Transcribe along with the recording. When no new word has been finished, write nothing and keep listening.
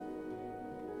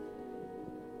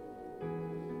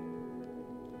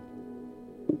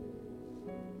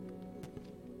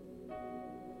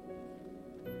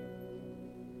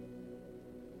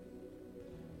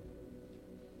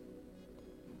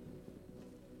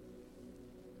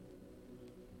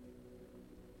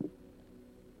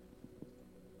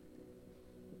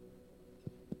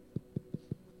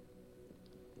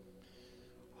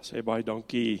Sê baie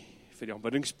dankie vir die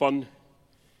aanbiddingsspan.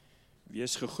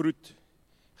 Wees gegroet,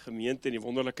 gemeente in die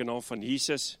wonderlike naam van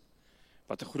Jesus.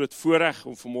 Wat 'n groot voorreg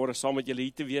om vanmôre saam met julle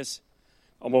hier te wees.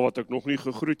 Almal wat ek nog nie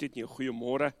gegroet het nie, 'n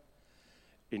goeiemôre.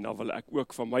 En dan wil ek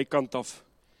ook van my kant af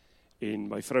en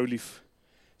my vrou lief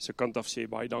se kant af sê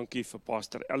baie dankie vir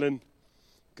Pastor Ellen,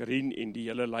 Karin en die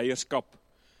hele leierskap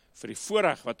vir die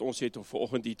voorreg wat ons het om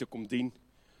vanoggend hier te kom dien.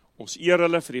 Ons eer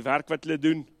hulle vir die werk wat hulle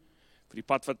doen, vir die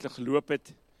pad wat hulle geloop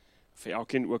het, vir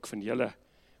elkeen ook van julle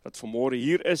wat vanmôre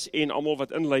hier is en almal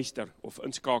wat inluister of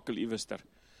inskakel iewester.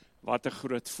 Wat 'n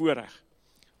groot voorreg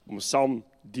om saam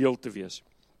deel te wees.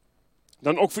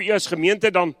 Dan ook vir u as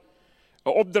gemeente dan 'n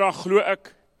opdrag, glo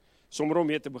ek, sommer om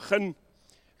mee te begin,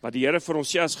 wat die Here vir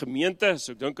ons sê as gemeente.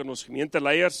 So ek dink aan ons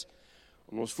gemeenteleiers,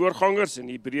 aan ons voorgangers in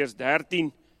Hebreërs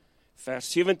 13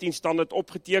 vers 17 staan dit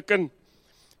opgeteken.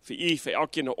 Vir u, vir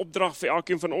elkeen 'n opdrag, vir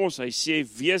elkeen van ons. Hy sê,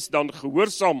 wees dan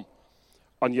gehoorsaam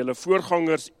aan julle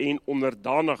voorgangers en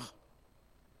onderdanig.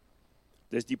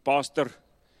 Dis die pastor,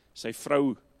 sy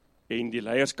vrou en die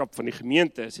leierskap van die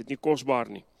gemeente, is dit nie kosbaar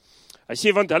nie. Hy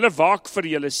sê, want hulle waak vir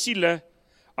julle siele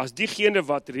as diegene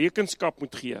wat rekenskap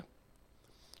moet gee.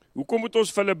 Hoekom moet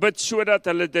ons vir hulle bid, sodat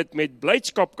hulle dit met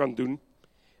blydskap kan doen,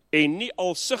 en nie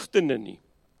al sigtende nie?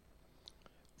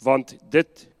 Want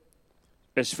dit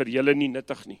is vir julle nie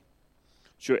nuttig nie.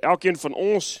 So elkeen van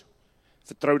ons,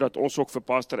 vertrou dat ons ook vir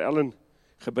Pastor Ellen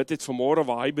gebid het vanmôre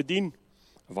waar hy bedien,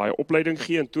 waar hy opleiding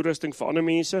gee en toerusting vir ander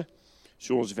mense,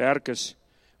 so ons werk is,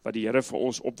 wat die Here vir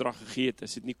ons opdrag gegee het,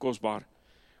 is dit nie kosbaar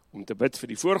om te bid vir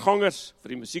die voorgangers, vir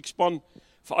die musiekspan,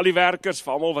 vir al die werkers,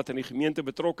 vir almal wat in die gemeente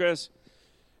betrokke is,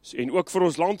 en ook vir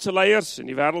ons landse leiers en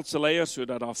die wêreldse leiers,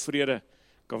 sodat daar vrede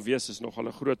kan wees, is nogal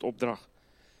 'n groot opdrag.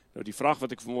 Nou die vraag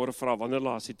wat ek vanmôre vra, wanneer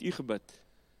laas het u gebid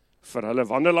vir hulle?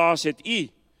 Wanneer laas het u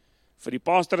vir die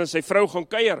pastor en sy vrou gaan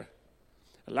kuier,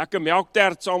 'n lekker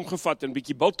melktert saamgevat en 'n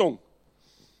bietjie biltong,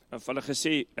 en vir hulle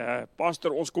gesê,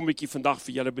 pastor, ons kom bietjie vandag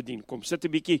vir julle bedien, kom sit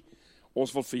 'n bietjie,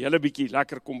 ons wil vir julle bietjie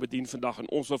lekker kom bedien vandag, en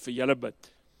ons wil vir julle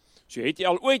bid. So het jy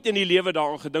al ooit in die lewe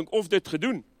daaraan gedink, of dit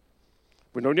gedoen?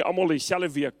 Moet nou nie almal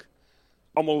dieselfde week,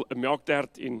 almal 'n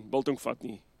melktert en biltong vat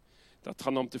nie. Dat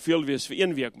gaan dan te veel wees vir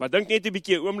een week, maar dink net 'n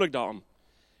bietjie 'n oomblik daaraan,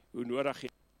 hoe nodig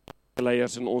het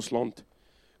leiers in ons land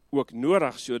ook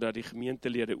nodig, sodat die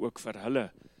gemeentelede ook vir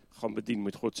hulle gaan bedien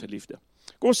met God se liefde.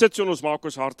 Kom ons sit so en ons maak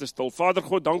ons harte stil. Vader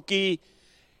God, dankie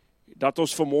dat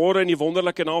ons vanmôre in die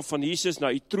wonderlike naam van Jesus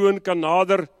na u troon kan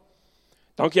nader.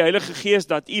 Dankie Heilige Gees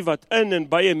dat u wat in en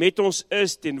by en met ons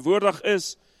is, teenwoordig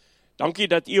is. Dankie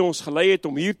dat u ons gelei het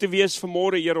om hier te wees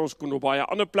vanmôre, Here, ons kon op baie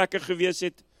ander plekke gewees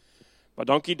het, maar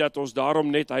dankie dat ons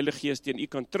daarom net Heilige Gees teen u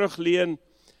kan terugleen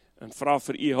en vra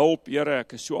vir u hulp, Here,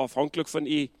 ek is so afhanklik van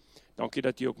u. Dankie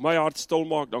dat u ook my hart stil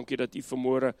maak, dankie dat u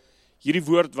vanmôre hierdie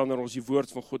woord, wanneer ons die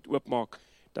woord van God oopmaak,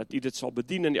 dat u dit sal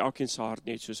bedien in elkeen se hart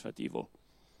net soos wat u wil.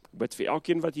 Ek bid vir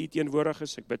elkeen wat hier teenwoordig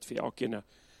is, ek bid vir elkeen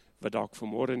wat dalk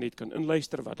vanmôre net kan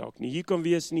inluister, wat dalk nie hier kan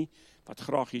wees nie, wat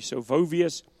graag hier sou wou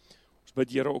wees. Ons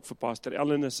bid Here ook vir Pastor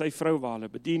Ellen en sy vrou waar hulle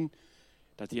bedien,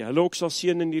 dat hy hulle ook sal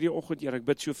seën in hierdie oggend, Here. Ek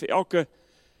bid so vir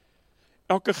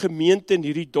elke gemeente in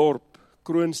hierdie dorp,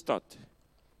 Kroonstad,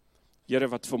 Here,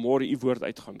 wat vanmôre u woord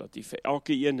uitgaan, dat u vir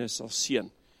elke een sal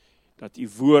seën, dat u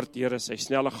woord, Here, sy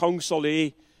snelle gang sal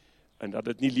hê, en dat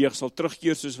dit nie leeg sal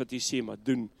terugkeer soos wat u sê, maar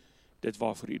doen dit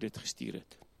waarvoor u dit gestuur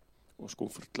het. Ons kom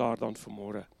verklaar dan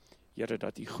vanmôre, Here,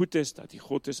 dat u goed is, dat u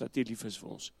God is, dat u lief is vir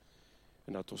ons,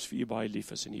 en dat ons vir u baie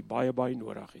lief is, en u baie, baie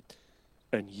nodig het,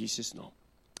 in Jesus naam.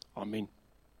 Amen.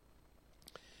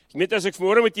 Ek weet, as ek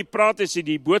vanmôre met u praat, is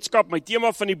die boodskap, my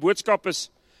tema van die boodskap is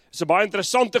 'n baie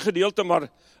interessante gedeelte, maar 'n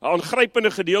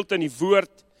aangrypende gedeelte in die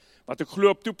woord, wat ek glo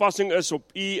op toepassing is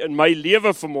op u en my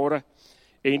lewe vanmôre.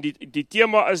 En die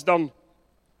tema is dan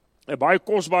 'n baie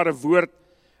kosbare woord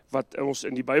wat ons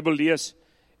in die Bybel lees.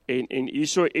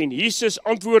 En Jesus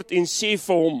antwoord en sê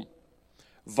vir hom,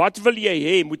 wat wil jy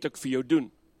hê moet ek vir jou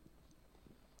doen?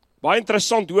 Baie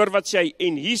interessant, hoor wat sê hy.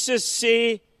 En Jesus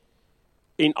sê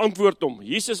en antwoord hom.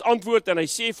 Jesus antwoord en hy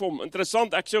sê vir hom,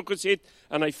 interessant, ek sou gesê het,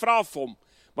 en hy vra vir hom.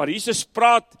 Maar Jesus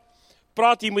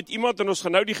praat hier met iemand, en ons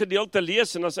gaan nou die gedeelte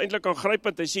lees, en dat is eintlik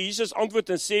aangrypend. Hy sê, Jesus antwoord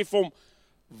en sê vir hom,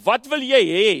 wat wil jy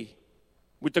hê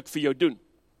moet ek vir jou doen?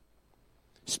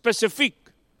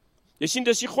 Spesifiek. Jy sien,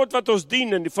 dis die God wat ons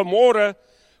dien, en vanmôre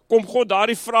kom God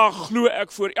daardie vraag, glo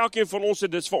ek, voor elkeen van ons,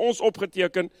 dit is vir ons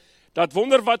opgeteken, dat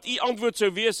wonder wat u antwoord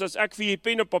sou wees, as ek vir u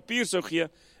pen en papier sou gee,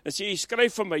 en sê,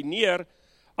 skryf vir my neer,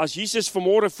 as Jesus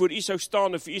vanmôre voor u sou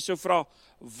staan, en vir u sou vra,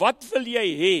 wat wil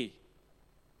jy hê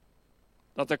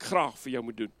dat ek graag vir jou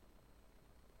moet doen?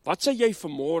 Wat sou jy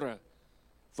vanmôre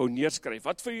wou neerskryf?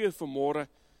 Wat wil jy vanmôre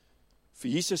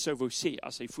vir Jesus sou wou sê,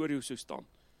 as hy voor jou sou staan?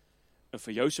 en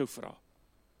vir jou sou vra,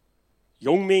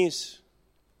 jong mens,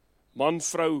 man,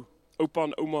 vrou, oupa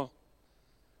en ouma,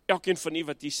 elkeen van u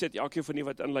wat hier sit, elkeen van u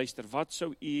wat inluister, wat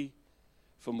sou u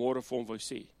vanmôre vir hom wou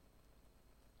sê?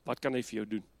 Wat kan hy vir jou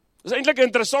doen? Dis eintlik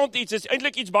interessant iets, is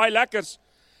eintlik iets baie lekkers.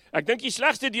 Ek dink die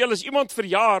slegste deel is iemand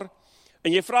verjaar,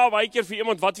 en jy vra baie keer vir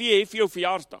iemand, wat wil jy hê vir jou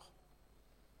verjaarsdag?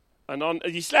 En dan,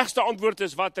 die slegste antwoord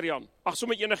is, wat Rian? Ag,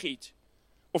 sommer enige iets.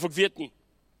 Of ek weet nie.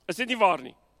 Is dit nie waar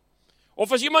nie?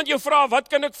 Of as iemand jou vra, wat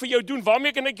kan ek vir jou doen?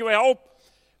 Waarmee kan ek jou help?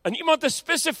 En iemand is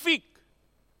spesifiek.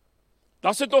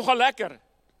 Dan is dit nogal lekker.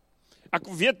 Ek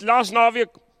weet, laas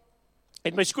naweek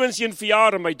het my skoonseun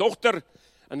verjaar en my dogter,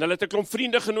 en hulle het 'n klomp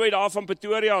vriende genooi daar van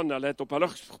Pretoria, en hulle het op hulle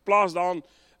geplaas daar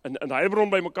in Heilbron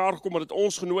by mekaar gekom, en het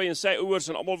ons genooi, en sy ouers,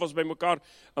 en almal was by mekaar,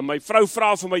 en my vrou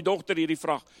vra vir my dogter hierdie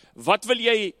vraag, wat wil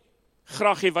jy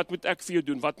graag hê, wat moet ek vir jou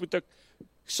doen, wat moet ek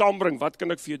saambring, wat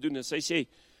kan ek vir jou doen, en sy sê,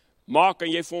 kan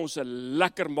jy vir ons 'n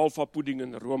lekker malva pudding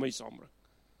en roomys saambring.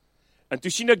 En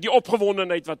toe sien ek die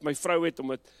opgewondenheid wat my vrou het, om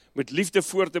dit met liefde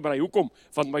voor te berei. Hoekom?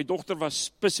 Want my dogter was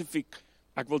spesifiek,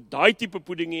 ek wil daai tipe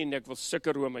pudding hê, en ek wil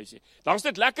sulke roomys hê. Dan is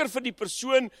dit lekker vir die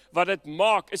persoon wat dit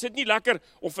maak. Is dit nie lekker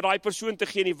om vir daai persoon te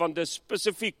gee nie, want dis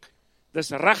spesifiek,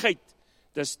 dis reguit,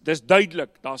 dis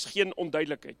duidelik, daar's geen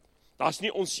onduidelikheid, daar's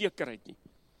nie onsekerheid nie.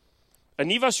 En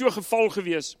nie was so 'n geval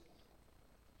gewees.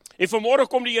 En vanmôre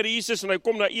kom die Here Jesus, en hy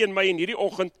kom na u en my in hierdie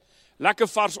oggend, lekker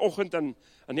vars oggend, aan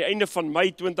die einde van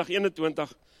Mei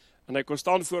 2021, en hy kon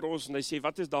staan voor ons, en hy sê,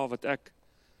 wat is daar wat ek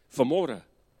vanmôre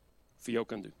vir jou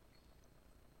kan doen?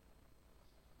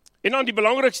 En dan die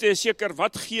belangrikste is seker,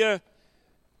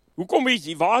 hoekom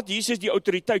waar het Jesus die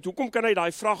autoriteit, hoekom kan hy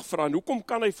daai vraag vra, en hoekom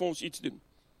kan hy vir ons iets doen?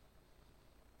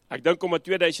 Ek dink omdat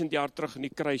 2000 jaar terug in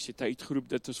die kruis het hy uitgeroep,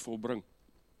 dit is volbring.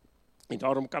 En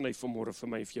daarom kan hy vanmôre vir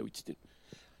my en vir jou iets doen.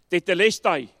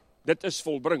 Tetelestai, dit is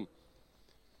volbring.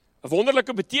 'n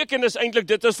wonderlike betekenis eintlik,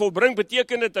 dit is volbring,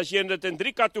 beteken dit, as jy dit in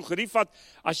 3 kategorie vat,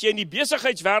 as jy in die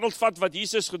besigheidswêreld vat wat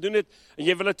Jesus gedoen het, en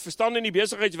jy wil dit verstaan in die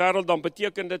besigheidswêreld, dan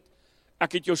beteken dit,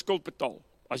 ek het jou skuld betaal.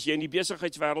 As jy in die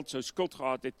besigheidswêreld sou skuld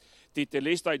gehad het,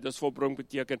 tetelestai, dis volbring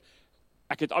beteken,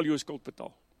 ek het al jou skuld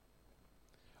betaal.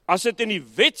 As dit in die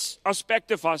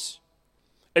wetsaspekte was,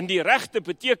 in die regte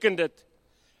beteken dit,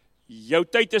 jou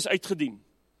tyd is uitgedien.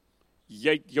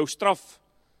 Jou straf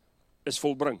is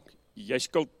volbring. Jy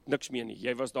skuld niks meer nie.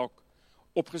 Jy was dalk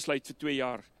opgesluit vir 2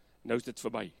 jaar, nou is dit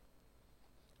verby.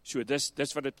 So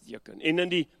dis wat dit beteken. En in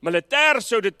die militêr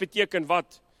sou dit beteken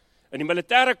wat? In die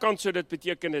militêre kant sou dit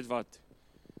beteken het wat?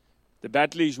 The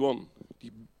battle is won.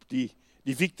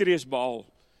 Die victory is behaal.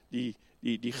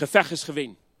 Die geveg is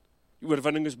gewen. Die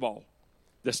oorwinning is behaal.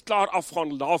 Dis klaar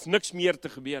afgehandel, daar hoef niks meer te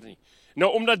gebeur nie.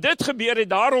 Nou, omdat dit gebeur het,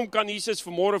 daarom kan Jesus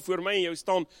vanmôre voor my en jou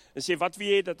staan en sê, wat wil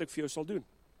jy dat ek vir jou sal doen?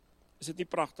 Is dit nie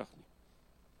pragtig nie?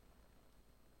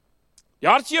 Die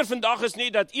hartseer vandag is nie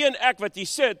dat u en ek wat hier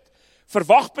sit,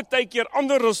 verwag baie keer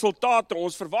ander resultate,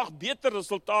 ons verwag beter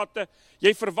resultate,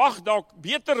 jy verwag dalk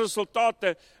beter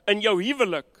resultate in jou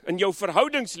huwelik, in jou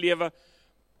verhoudingslewe,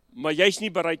 maar jy's nie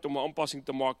bereid om 'n aanpassing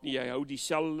te maak nie, jy hou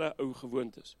dieselfde ou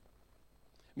gewoontes.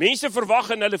 Mense verwag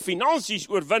in hulle finansies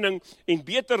oorwinning en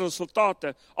beter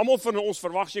resultate. Almal van ons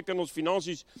verwag seker in ons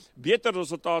finansies beter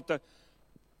resultate,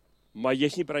 maar jy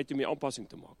is nie bereid om die aanpassing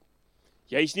te maak.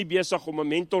 Jy is nie besig om 'n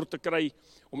mentor te kry,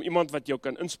 om iemand wat jou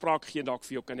kan inspraak gee, dalk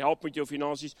vir jou kan help met jou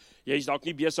finansies. Jy is dalk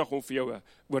nie besig om vir jou 'n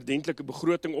oordentlike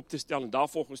begroting op te stel en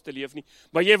daarvolgens te leef nie,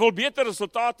 maar jy wil beter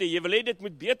resultate, jy wil hê dit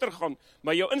moet beter gaan,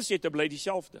 maar jou insette bly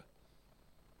dieselfde.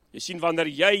 Jy sien, wanneer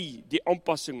jy die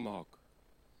aanpassing maak,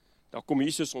 dan kom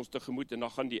Jesus ons tegemoet en dan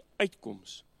gaan die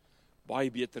uitkoms baie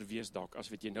beter wees dalk as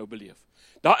wat jy nou beleef.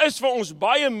 Daar is vir ons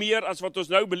baie meer as wat ons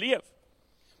nou beleef.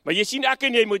 Maar jy sien, ek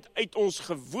en jy moet uit ons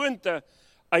gewoonte,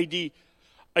 uit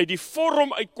die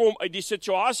vorm uitkom, uit die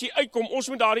situasie uitkom. Ons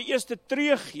moet daar die eerste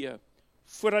tree gee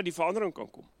voordat die verandering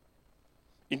kan kom.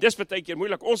 En dis baie keer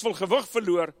moeilik. Ons wil gewig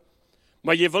verloor,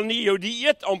 maar jy wil nie jou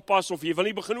dieet aanpas of jy wil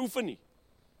nie begin oefen nie.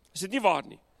 Is dit nie waar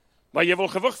nie? Maar jy wil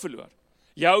gewig verloor.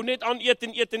 Jy hou net aan eet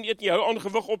en eet en eet, jy hou aan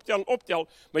gewig optel,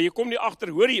 maar jy kom nie agter,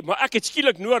 hoor jy, maar ek het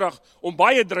skielik nodig om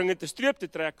baie dringend 'n streep te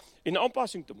trek en 'n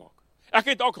aanpassing te maak. Ek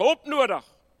het ook hulp nodig.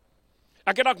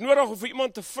 Ek het ook nodig om vir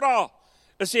iemand te vra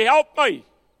en sê, help my.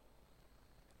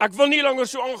 Ek wil nie langer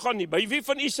so aangaan nie. By wie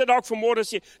van u sit dalk vanmôre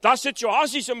sê, daar's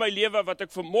situasies in my lewe wat ek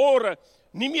vanmôre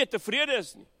nie meer tevrede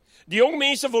is nie. Die jong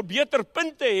mense wil beter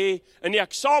punte hê in die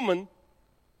eksamen,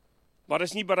 maar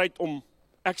is nie bereid om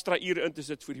ekstra ure in te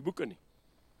sit vir die boeke nie.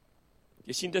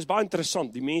 Jy sien, dis baie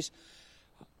interessant, die mens,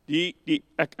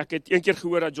 ek het een keer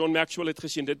gehoor dat John Maxwell het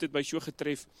gesê, dit het my so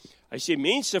getref, hy sê,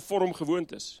 mense vorm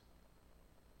gewoontes.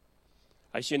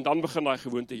 Hy sê, en dan begin daai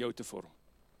gewoonte jou te vorm.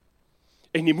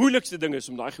 En die moeilikste ding is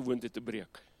om daai gewoonte te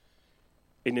breek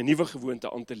en 'n nuwe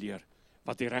gewoonte aan te leer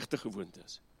wat die regte gewoonte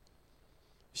is.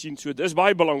 Sien, so dis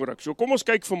baie belangrik. So kom ons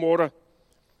kyk vanmôre.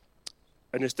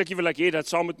 In 'n stukkie wil ek hê dat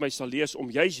saam met my sal lees om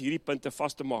juis hierdie punte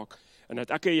vas te maak en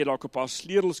dat ek en jy dalk 'n paar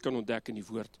sleutels kan ontdek in die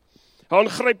woord. Gaan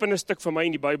gryp in 'n stuk vir my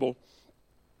in die Bybel,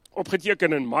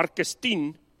 opgeteken in Markus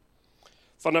 10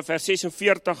 vanaf vers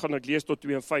 46 en ek lees tot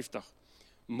 52.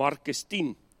 Markus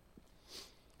 10.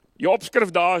 Die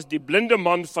opskrif daar is die blinde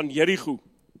man van Jerigo.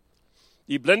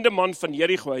 Die blinde man van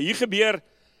Jerigo. Hier gebeur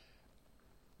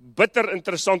bitter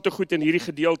interessante goed in hierdie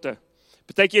gedeelte.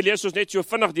 Partykeer lees ons net so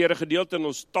vinnig deur 'n gedeelte en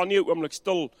ons staan nie 'n oomblik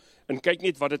stil en kyk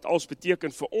net wat dit als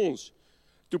beteken vir ons,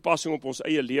 toepassing op ons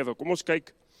eie lewe. Kom ons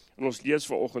kyk en ons lees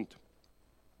vanoggend.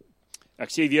 Ek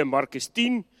sê weer Markus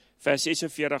 10 vers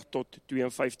 46 tot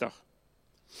 52.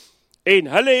 En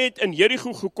hulle het in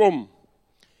Jerigo gekom,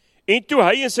 en toe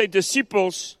hy en sy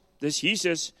disippels, dis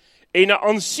Jesus, en 'n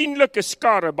aansienlike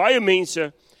skare, baie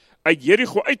mense, uit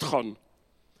Jerigo uitgaan,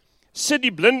 sit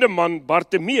die blinde man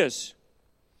Bartimeus,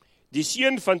 die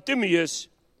seun van Timeus,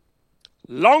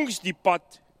 langs die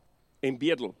pad en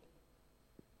bedel.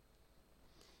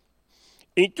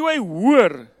 En toe hy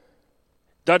hoor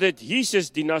dat dit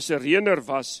Jesus die Nasareëner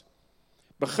was,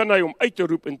 begin hy om uit te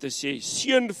roep en te sê,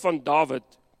 seun van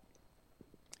Dawid,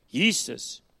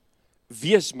 Jesus,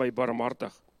 wees my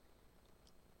barmhartig.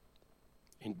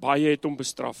 En baie het hom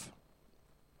bestraf,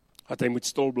 dat hy moet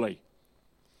stil bly.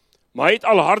 Maar hy het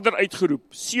al harder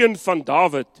uitgeroep, seun van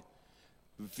Dawid,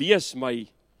 wees my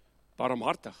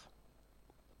barmhartig.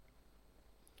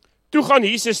 Toe gaan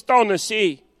Jesus staan en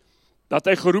sê, dat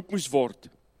hy geroep moes word.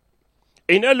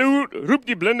 En hulle roep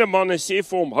die blinde man en sê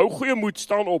vir hom, hou goeie moed,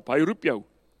 staan op, hy roep jou.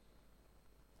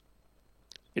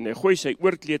 En hy gooi sy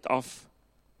oorkleed af,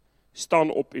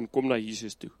 staan op en kom na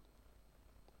Jesus toe.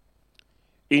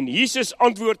 En Jesus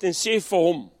antwoord en sê vir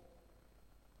hom,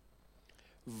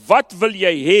 wat wil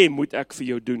jy hê moet ek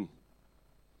vir jou doen?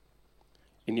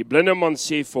 En die blinde man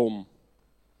sê vir hom,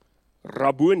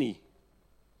 Rabboni,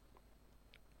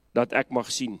 dat ek mag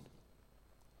sien.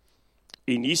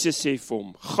 En Jesus sê vir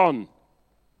hom, gaan,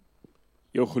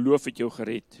 jou geloof het jou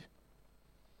gered.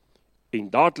 En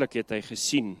dadelik het hy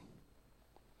gesien,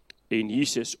 en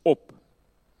Jesus op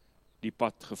die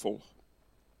pad gevolg.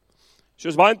 So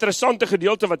is baie interessante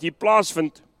gedeelte wat hier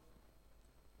plaasvind.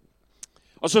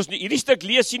 As ons hierdie stuk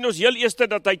lees, sien ons heel eerste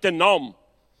dat hy 'n naam.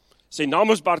 Sy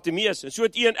naam is Bartimeus, en so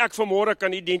het u en ek vanmôre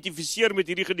kan identifiseer met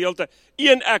hierdie gedeelte. U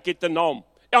en ek het 'n naam.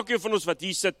 Elkeen van ons wat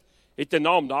hier sit, het 'n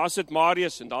naam. Daar sit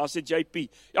Marius en daar sit JP.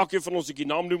 Elkeen van ons ek die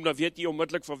naam noem, dan weet jy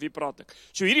onmiddellik van wie praat ek.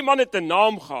 So hierdie man het 'n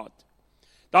naam gehad.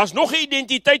 Daar's nog 'n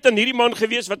identiteit aan hierdie man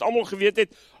gewees wat almal geweet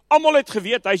het. Almal het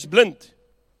geweet hy's blind.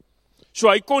 So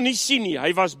hy kon nie sien nie,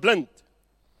 hy was blind.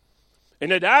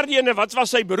 En 'n derde ene, wat was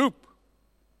sy beroep?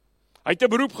 Hy het 'n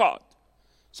beroep gehad.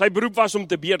 Sy beroep was om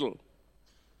te bedel.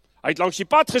 Hy het langs die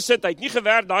pad gesit, hy het nie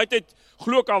gewerk, daai tyd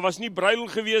glo ek al was nie brail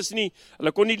gewees nie.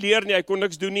 Hulle kon nie leer nie, hy kon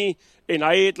niks doen nie en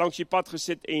hy het langs die pad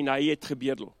gesit en hy het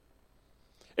gebedel.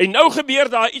 En nou gebeur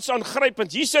daar iets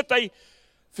aangrypends. Hier sit hy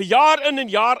vir jaar in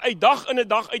en jaar uit, dag in en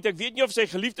dag uit. Ek weet nie of sy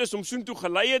geliefdes hom soontoe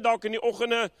gelei het dalk in die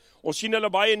oggende. Ons sien hulle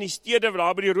baie in die stede waar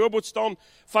daar by die robot staan,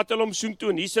 vat hulle hom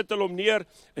soontoe en hier sit hulle hom neer.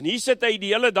 En hier sit hy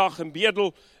die hele dag en bedel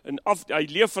en hy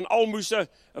leef van almoese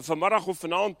en vanmiddag of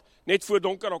vanaand net voor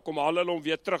donker dan kom haal hulle hom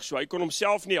weer terug. So hy kon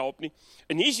homself nie help nie.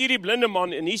 En hier's hierdie blinde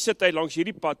man en hier sit hy langs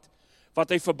hierdie pad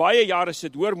wat hy vir baie jare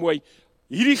sit. Hoor mooi,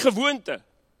 hierdie gewoonte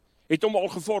het hom al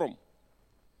gevorm.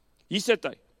 Hier sit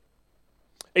hy.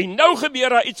 En nou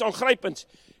gebeur daar iets aangrypends.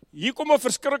 Hier kom 'n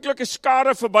verskriklike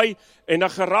skare verby en 'n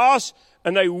geraas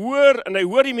en hy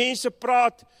hoor die mense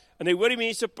praat en hy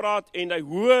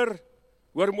hoor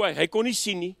mooi, hy kon nie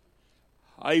sien nie.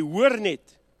 Hy hoor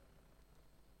net.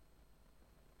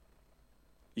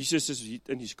 Jesus is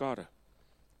in die skare.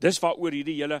 Dis waaroor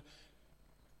hierdie hele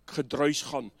gedruis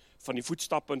gaan van die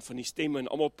voetstappe en van die stemme en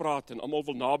almal praat en almal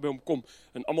wil naby hom kom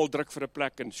en almal druk vir 'n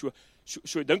plek en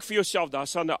so dink vir jouself, daar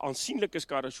staan 'n aansienlike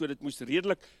skare, so dit moes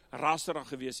redelik raserig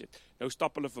gewees het. Nou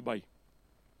stap hulle verby.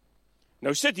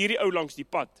 Nou sit hierdie ou langs die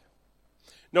pad.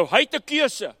 Nou hy het 'n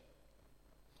keuse.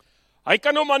 Hy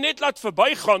kan hom maar net laat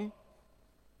verbygaan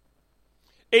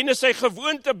en in sy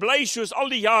gewoonte bly soos al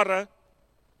die jare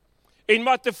en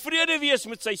maar tevrede wees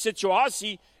met sy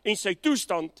situasie en sy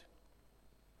toestand,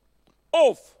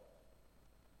 of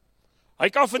hy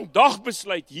kan vandag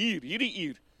besluit, hierdie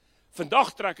uur,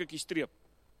 vandag trek ek die streep.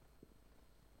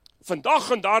 Vandag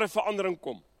gaan daar 'n verandering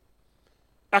kom.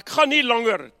 Ek gaan nie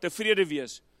langer tevrede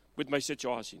wees met my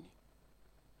situasie nie.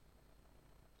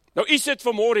 Nou, u sit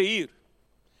vanmôre hier.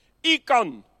 U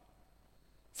kan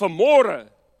vanmôre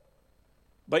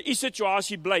by u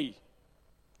situasie bly,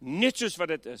 net soos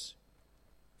wat dit is,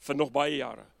 vir nog baie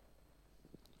jare.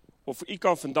 Of u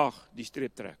kan vandag die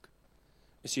streep trek.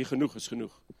 En sê, genoeg is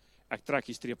genoeg. Ek trek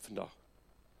die streep vandag.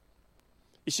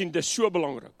 U sien, dit is so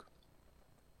belangrik.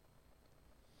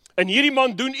 En hierdie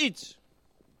man doen iets.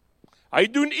 Hy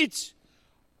doen iets.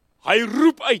 Hy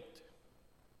roep uit.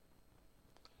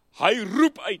 Hy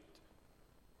roep uit.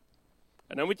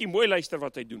 En nou moet jy mooi luister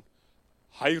wat hy doen.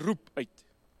 Hy roep uit.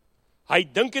 Hy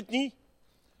dink dit nie.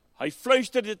 Hy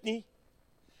fluister dit nie.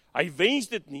 Hy wens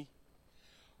dit nie.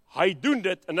 Hy doen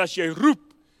dit, en as jy roep,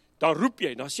 dan roep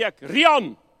jy, dan sê ek, Rian.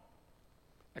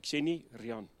 Ek sê nie,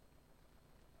 Rian.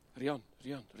 Rian.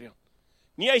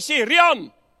 Nee, hy sê, Rian.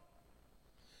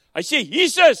 Hy sê,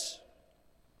 Jesus.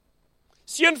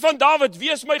 Seun van Dawid,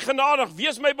 wees my genadig,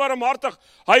 wees my barmhartig.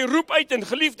 Hy roep uit, en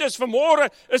geliefdes, vanmôre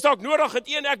is dalk nodig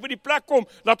dat een ek by die plek kom,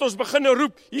 laat ons begin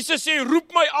roep. Jesus sê,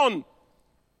 roep my aan.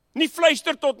 Nie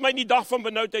fluister tot my in die dag van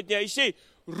benoudheid nie. Hy sê,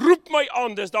 roep my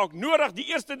aan, dis dalk nodig. Die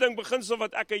eerste ding beginsel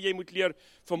wat ek en jy moet leer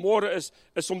vanmôre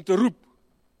is om te roep.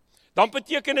 Dan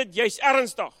beteken dit, jy's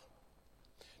ernstig.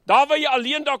 Daar waar jy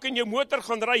alleen dalk in jou motor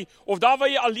gaan ry, of daar waar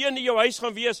jy alleen in jou huis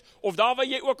gaan wees, of daar waar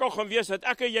jy ook al gaan wees, dat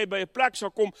ek en jy by 'n plek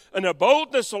sal kom, en 'n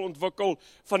boldness sal ontwikkel,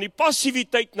 van die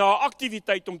passiwiteit na 'n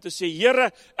aktiwiteit, om te sê,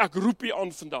 Here, ek roep U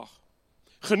aan vandag.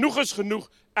 Genoeg is genoeg,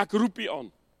 ek roep U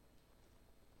aan.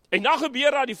 En dan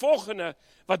gebeur daar die volgende,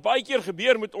 wat baie keer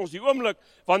gebeur met ons, die oomblik,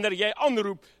 wanneer jy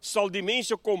aanroep, sal die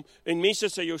mense kom, en mense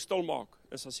sal jou stil maak,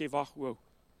 en sal sê, wag, wow,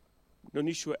 nou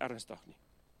nie so ernstig nie.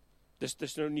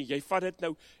 Dis nou nie, jy vat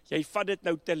dit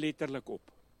nou te letterlik op.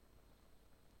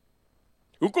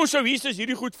 Hoekom sou Jesus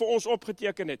hierdie goed vir ons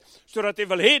opgeteken het? Sodat hy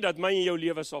wil hê dat my en jou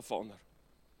lewe sal verander.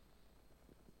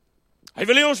 Hy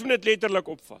wil hê ons moet dit letterlik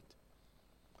opvat.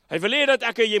 Hy wil hê dat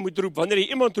ek en jy moet roep. Wanneer jy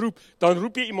iemand roep, dan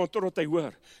roep jy iemand totdat hy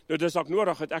hoor. Nou dis ook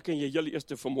nodig dat ek en jy heel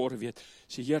eerste vanmôre weet,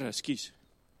 sê Here, ekskuus.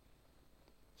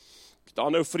 Ek het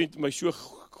daar nou 'n vriend my so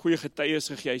goeie getuies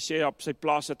gegee. Hy sê op sy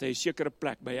plaas dat hy 'n sekere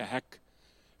plek by 'n hek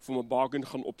vir my baken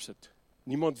gaan opsit.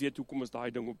 Niemand weet hoekom is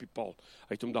daai ding op die paal.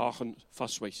 Hy het hom daar gaan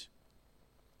vaswys.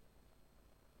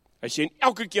 Hy sê, en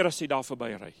elke keer as hy daar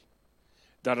verby ry,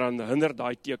 dan hinder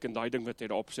daai teken, daai ding wat hy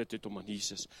daar opsit het om aan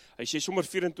Jesus. Hy sê sommer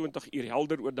 24 uur,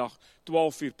 helder oordag,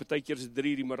 12 uur, partykeer is dit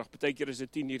 3 uur die middag, partykeer is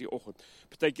dit 10 uur die oggend,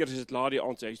 partykeer is dit laat die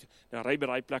aand, hy dan ry by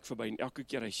daai plek verby, en elke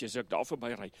keer hy sê, as ek daar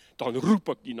verby ry, dan roep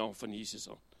ek die naam van Jesus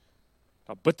aan.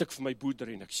 Dan bid ek vir my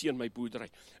boerdery, en ek seën my boerdery,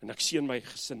 en ek seën my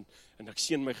gesin, en ek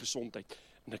seën my gesondheid,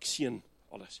 en ek seën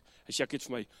alles. Hy sê, ek het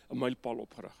vir my 'n mylpaal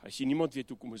opgerig. Hy sê, niemand weet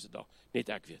hoekom is dit daar, net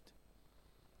ek weet.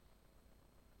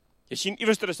 Jy sien,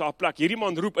 iewers is daar 'n plek, hierdie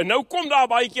man roep, en nou kom daar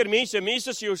baie keer mense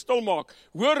sê jou stil maak.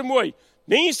 Hoor mooi,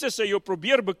 mense sê jou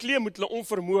probeer bekleem met hulle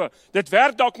onvermoë. Dit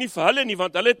werk dalk nie vir hulle nie,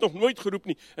 want hulle het nog nooit geroep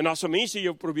nie, en as mense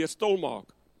jou probeer stil maak.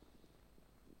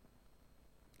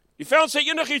 Die vyand sê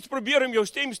enigiets probeer om jou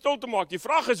stem stil te maak. Die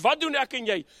vraag is, wat doen ek en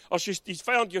jy, as jy die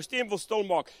vyand jou stem wil stil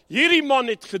maak? Hierdie man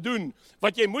het gedoen,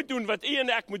 wat jy moet doen, wat u en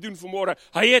ek moet doen vanmôre.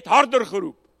 Hy het harder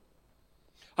geroep.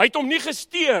 Hy het hom nie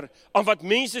gesteer aan wat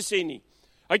mense sê nie.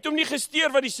 Hy het hom nie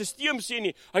gesteer wat die sisteem sê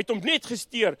nie. Hy het hom net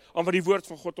gesteer aan wat die woord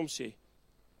van God hom sê.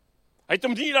 Hy het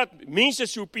hom nie dat mense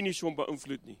se opinies hom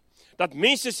beïnvloed nie. Dat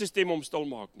mense se stem hom stil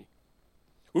maak nie.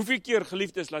 Hoeveel keer,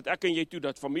 geliefdes, laat ek en jy toe,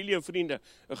 dat familie en vriende,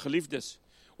 en geliefdes,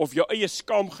 of jou eie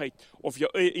skaamheid, of jou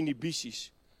eie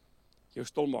inhibisies, jou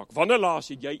stil maak. Wanneer laas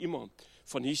het jy iemand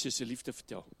van Jesus se liefde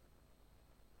vertel?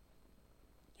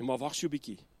 Ja, maar wag so 'n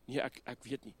bietjie. Nee, ek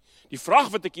weet nie. Die vraag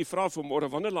wat ek hier vra vanmôre,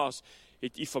 wanneer laas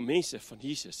het u van mense van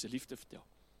Jesus se liefde vertel?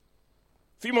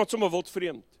 Vir iemand sommer wild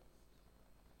vreemd.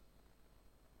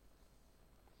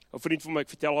 'n Vriend van my, ek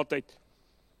vertel altyd,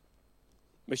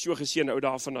 my so geseënde ou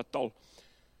dae van Natal.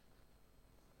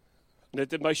 En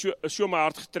dit het my so my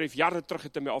hart getref, jare terug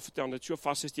het hy my al vertel, en dit so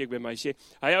vasgesteek by my. Hy sê,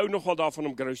 hy hou nogal daarvan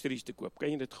om groceries te koop. Kan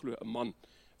jy dit glo? 'n Man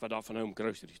wat daarvan hou om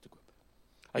groceries te koop.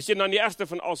 Hy sê, dan die ergste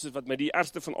van alles is, wat my die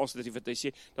ergste van alles is, wat hy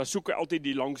sê, dan soek hy altyd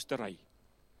die langste ry.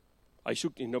 Hy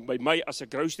soek, en by my, as ek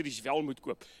groceries wel moet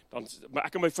koop, maar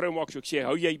ek en my vrou maak so, ek sê,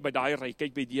 hou jy by daai ry,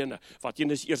 kyk by die ene, wat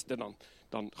een is eerste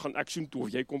dan gaan ek soen toe,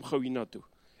 jy kom gou hierna toe.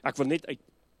 Ek wil net uit.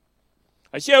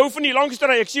 Hy sê, hou van die langste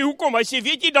ry. Ek sê, hoekom? Hy sê,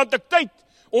 weet jy, dat ek tyd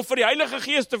om vir die Heilige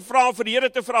Gees te vra, vir die Here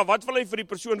te vra, wat wil hy vir die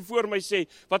persoon voor my sê,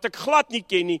 wat ek glad nie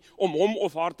ken nie, om hom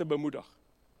of haar te bemoedig.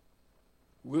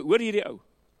 Hoor hierdie ou.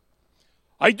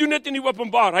 Hy doen dit in die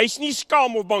openbaar, hy is nie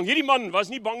skaam of bang. Hierdie man was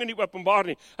nie bang in die openbaar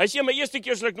nie. Hy sê, my eerste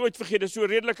keer sal ek nooit vergeet, dit is so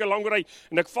redelike lang ry,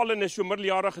 en ek val in 'n so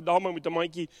middeljarige dame met 'n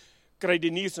mandjie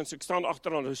kruideniers, en ek staan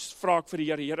agteraan, en vra ek vir die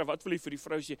Here, Here, wat wil jy vir die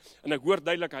vrou sê? En ek hoor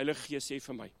duidelik, Heilige Gees sê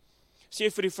vir my,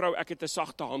 sê vir die vrou, ek het 'n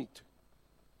sagte hand.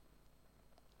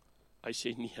 Hy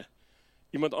sê, nee,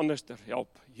 iemand anders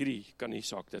help, hierdie kan nie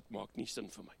saak, dit maak nie sin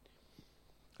vir my.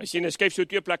 Hy sê, hy skryf so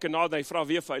 2 plekke na, hy vra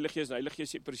weer vir Heilige Gees, en Heilige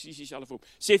Gees sê precies dieselfde op,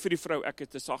 sê vir die vrou, ek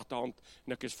het 'n sagte hand,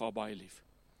 en ek is vir haar baie lief.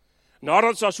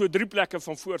 Nadat sy so 3 plekke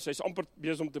van voor, sy is amper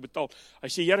besig om te betaal, hy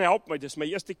sê, Here help my, dis my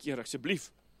eerste keer,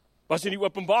 asseblief, was in die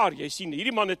openbaar, jy sien,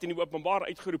 hierdie man het in die openbaar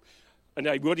uitgeroep, en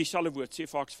hy hoor dieselfde woord, sê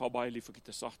vir ek is vir haar baie lief, ek het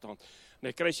 'n sagte hand, en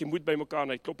hy kry sy moed by mekaar, en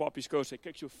hy klop op die skouers, hy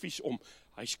kyk so vies om,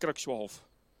 hy skrik so half,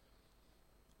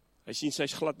 hy sien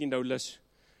sy's glad nie nou lus,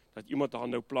 dat iemand haar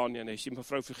nou plan nie, en hy sê,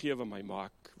 mevrou vergewe my, maar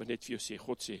ek wil net vir jou sê,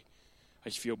 God sê, hy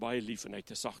is vir jou baie lief, en hy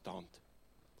het 'n sagte hand.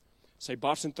 Sy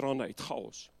bars in trane uit,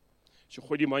 chaos. So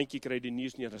gooi die mandjie, kry die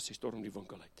nuus neer, en sy storm die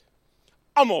winkel uit.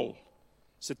 Almal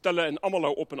sit hulle, en almal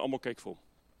hou op, en almal kyk vir hom.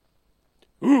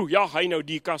 Ja, hy nou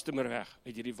die customer weg,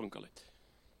 uit hierdie winkel uit.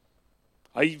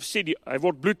 Hy sê, hy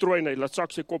word bloedrooi, en hy laat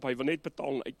sak sy kop, hy wil net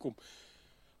betaal en uitkom.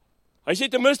 Hy sê,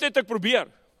 ten minste het ek probeer.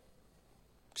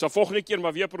 Ek sal volgende keer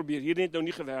maar weer probeer, hier het nou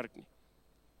nie gewerk nie.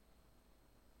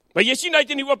 Maar jy sien, hy het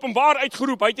in die openbaar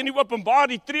uitgeroep, hy het in die openbaar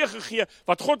die tree gegee,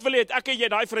 wat God wil hê, ek en jy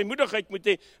daai vrymoedigheid moet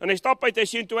hê, en hy stap uit, hy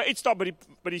sê, en toe hy uitstap dit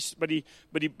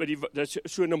is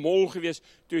so 'n mol gewees,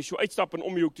 toe hy so uitstap en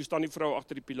om die hoek, toe staan die vrou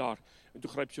agter die pilaar, en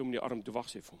toe gryp sy om die arm, toe wag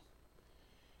sy vir hom.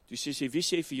 Toe sê sy, wie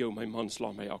sê vir jou, my man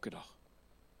sla my elke dag?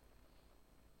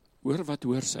 Hoor wat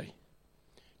hoor sy?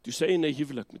 Toe sy in 'n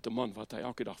huwelik met 'n man, wat hy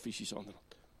elke dag fisies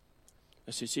aanraak.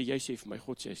 En sy sê, jy sê vir my,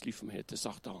 God sê, hy is lief vir my, het 'n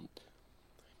sagte hand.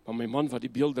 Maar my man, wat die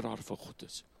beelddraer van God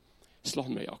is,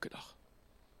 slaan my elke dag.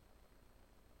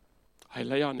 Hy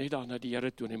lei haar net daar na die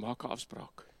Here toe, en hy maak 'n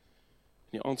afspraak.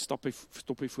 En die aand stop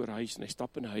hy voor huis, en hy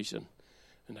stap in 'n huis in,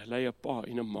 en hy lei 'n pa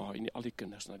en 'n ma, en al die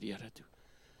kinders na die Here toe.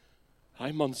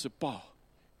 Hy man se pa,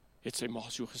 het sy ma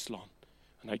so geslaan,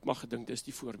 en hy het maar gedink, dis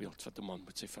die voorbeeld wat 'n man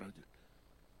met sy vrou doen.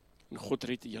 En God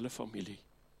red die hele familie.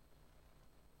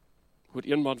 Hoor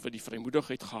een man wat die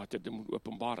vrymoedigheid gehad het, om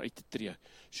openbaar uit te tree,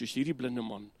 soos hierdie blinde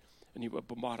man in die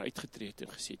openbaar uitgetree het en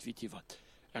gesê het, weet jy wat,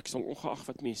 ek sal ongeag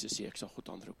wat mense sê, ek sal God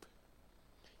aanroep.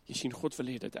 Jy sien, God wil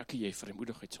hê dat ek en jy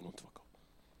vrymoedigheid sal ontwikkel.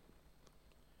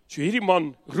 So hierdie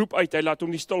man roep uit, hy laat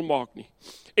hom nie stil maak nie.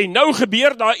 En nou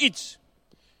gebeur daar iets.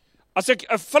 As ek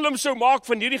 'n film sou maak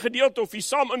van hierdie gedeelte, of jy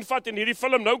saam invat in hierdie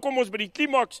film, nou kom ons by die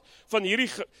klimaks van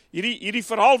hierdie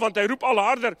verhaal, want hy roep al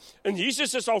harder, en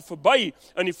Jesus is al verby,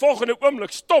 en die volgende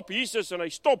oomblik stop Jesus, en hy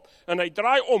stop, en hy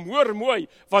draai om, hoor mooi,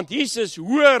 want Jesus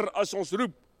hoor as ons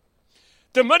roep.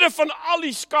 Te midde van al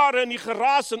die skare en die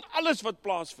geraas en alles wat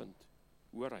plaasvind,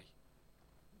 hoor hy.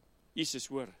 Jesus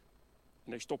hoor,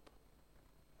 en hy stop.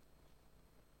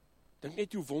 Dink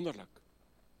net hoe wonderlik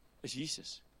is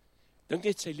Jesus. Dink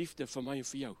net sy liefde vir my en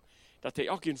vir jou, dat hy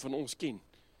elkeen van ons ken,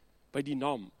 by die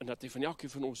naam, en dat hy van elkeen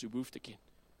van ons die behoefte ken.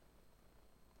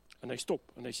 En hy stop,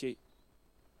 en hy sê,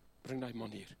 bring die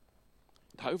man hier.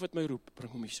 Die ou wat my roep, bring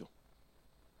hom hierso.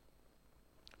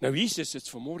 Nou Jesus is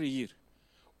vanmôre hier,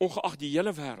 ongeag die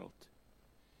hele wêreld,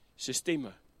 sy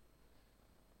stemme.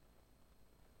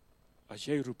 As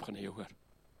jy roep, gaan hy jou hoor.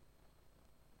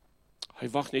 Hy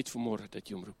wag net vanmôre dat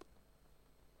jy hom roep.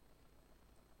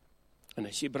 En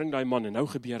hy sê, bring die man, en nou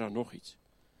gebeur daar nog iets.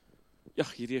 Ja,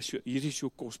 hierdie is so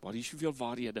kosbaar, hier is soveel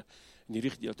waarhede in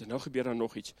hierdie gedeelte, nou gebeur daar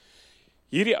nog iets.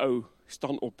 Hierdie ou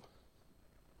staan op.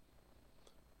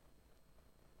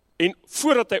 En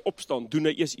voordat hy opstaan, doen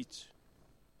hy eers iets.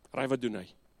 Raai wat doen hy?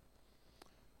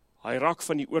 Hy raak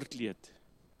van die oorkleed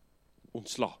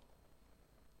ontsla.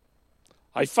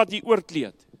 Hy vat die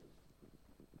oorkleed.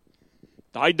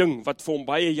 Daai ding wat vir hom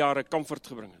baie jare comfort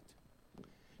gebring het.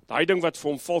 Daai ding wat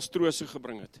vir hom vals trooste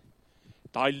gebring het.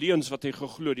 Daai leuns wat hy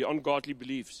geglo, die ungodly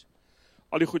beliefs.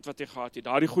 Al die goed wat hy gehad het,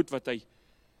 daai goed wat hy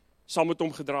saam met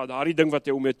hom gedra het, daai ding wat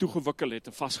hy om mee toegewikkel het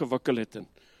en vasgewikkel het en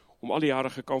om al die jare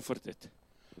gecomfort het.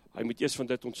 Hy moet eers van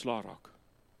dit ontslaa raak.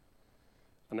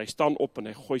 En hy staan op en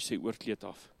hy gooi sy oorkleed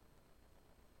af.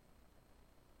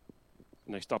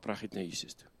 En hy stap reguit na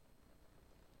Jesus toe.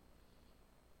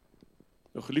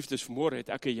 Nou geliefdes, vanmôre het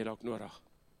ek en jy dalk nodig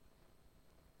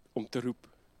om te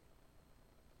roep.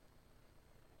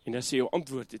 En as jy jou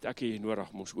antwoord het, ek en jy nodig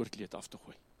om ons oorkleed af te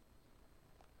gooi.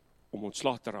 Om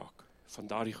ontslae te raak van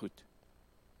daardie goed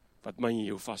wat my en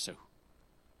jou vashou.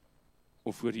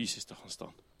 Om voor Jesus te gaan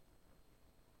staan.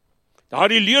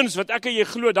 Daardie leuns wat ek en jy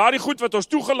glo, daardie goed wat ons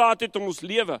toegelaat het in ons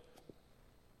lewe.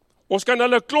 Ons kan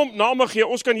hulle 'n klomp name gee,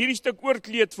 ons kan hierdie stuk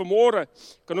oorkleed vanmôre,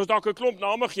 kan ons dalk 'n klomp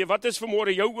name gee, wat is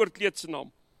vanmôre jou oorkleed se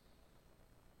naam?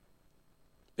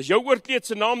 Is jou oorkleed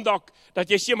se naam dalk, dat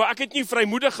jy sê, maar ek het nie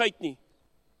vrymoedigheid nie.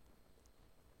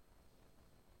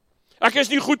 Ek is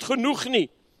nie goed genoeg nie.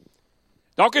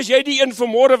 Dalk is jy die een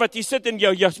vanmôre wat jy sit en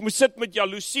jy moet sit met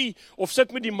jaloesie, of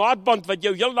sit met die maatband wat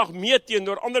jou heel dag meet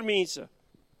teenoor ander mense.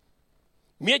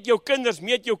 Meet jou kinders,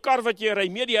 meet jou kar wat jy ry,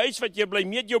 meet die huis wat jy bly,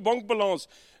 meet jou bankbalans,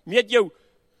 meet jou,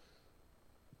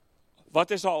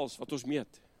 wat is alles wat ons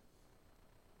meet?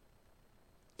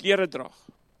 Klere draag.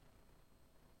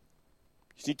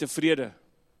 Is nie tevrede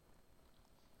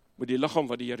met die liggaam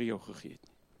wat die Here jou gegee het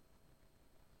nie.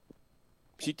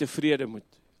 Is nie tevrede met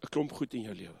 'n klomp goed in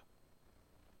jou lewe.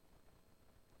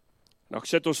 Nou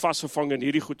sit ons vasgevang in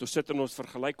hierdie goed, ons sit en ons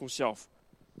vergelyk onsself.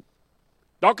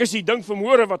 Dalk is die ding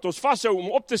vanmôre wat ons vashou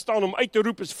om op te staan, om uit te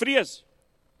roep, is vrees.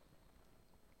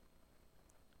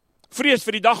 Vrees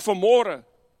vir die dag van môre.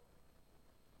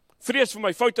 Vrees vir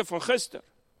my foute van gister.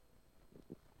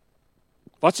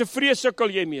 Wat se vrees sukkel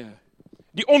jy mee?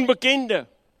 Die onbekende.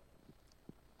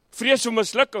 Vrees vir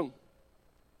mislukking.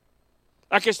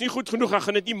 Ek is nie goed genoeg, ek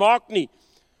gaan dit nie maak nie.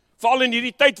 Veral in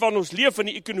hierdie tyd waarin ons leef, in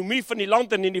die ekonomie van die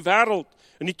land en in die wêreld,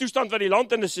 in die toestand wat die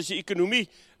land in is die ekonomie,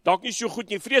 dalk nie so goed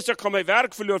nie. Vrees ek gaan my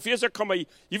werk verloor, vrees ek gaan my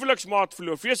huweliksmaat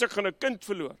verloor, vrees ek gaan 'n kind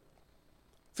verloor.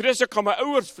 Vrees ek gaan my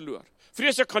ouers verloor.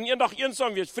 Vrees ek gaan eendag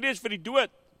eensaam wees, vrees vir die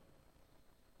dood.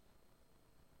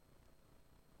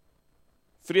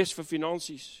 Vrees vir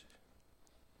finansies.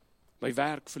 My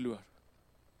werk verloor.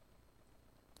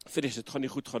 Vrees, dit gaan nie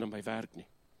goed gaan in my werk nie.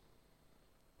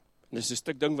 En dis 'n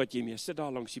stuk ding wat jy mee sit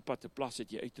daar langs die pad, 'n plas het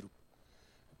jy uitroep.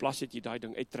 'n Plas het jy daai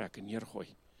ding uittrek en neergooi.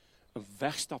 En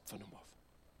wegstap van hom af.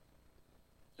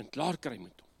 En klaar kry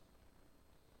met hom.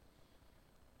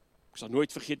 Ek sal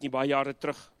nooit vergeet nie, baie jare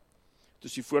terug, toe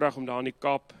is die voorreg om daar in die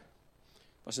Kaap,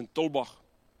 was in Tulbagh.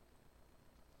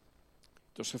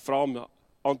 Het ons gevra om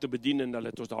aan te bedien en hulle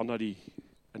het ons daar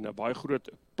in 'n baie groot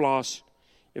plaas,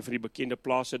 een van die bekende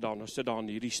plase daar, ons sit daar in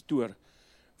hierdie stoor,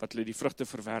 wat hulle die vrugte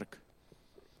verwerk.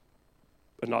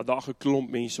 En daar geklomp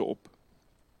mense op.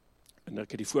 En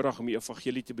ek het die voorreg om die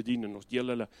evangelie te bedien, en ons deel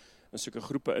hulle in sulke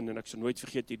groepe in, en ek sal nooit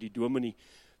vergeet, die dominee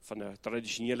van 'n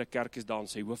tradisionele kerk is daar, en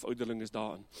sy hoofouderling is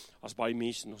daar, en as baie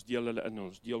mense, en ons deel hulle in, en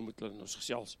ons deel met hulle in ons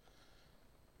gesels.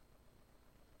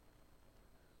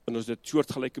 En ons het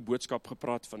soortgelyke boodskap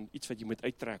gepraat van iets wat jy moet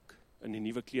uittrek, in 'n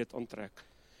nuwe kleed aantrek.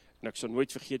 En ek sal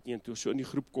nooit vergeet nie, en toe so in die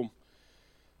groep kom,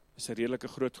 is 'n redelike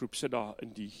groot groep sit daar,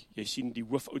 in jy sien die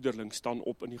hoofouderling staan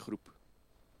op in die groep.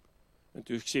 En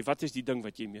toe ek sê, wat is die ding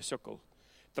wat jy mee sukkel?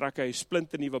 Trek hy 'n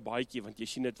splinte nuwe baadjie, want jy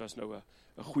sien dit was nou 'n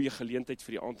goeie geleentheid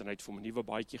vir die aand, en hy het vir hom 'n nuwe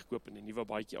baadjie gekoop en 'n nuwe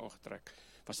baadjie aangetrek.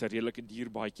 Was 'n redelike duur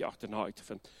baadjie agterna uit te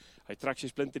vind. Hy trek sy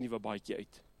splinte nuwe baadjie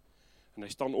uit. En hy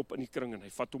staan op in die kring en hy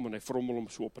vat hom en hy vrommel hom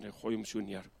so op en hy gooi hom so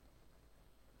neer.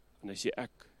 En hy sê,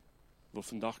 ek wil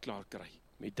vandag klaar kry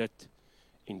met dit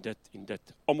en dit en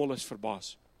dit. Almal is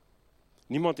verbaas.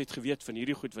 Niemand het geweet van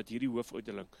hierdie goed wat hierdie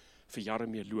hoofouderling vir jare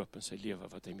mee loop in sy lewe,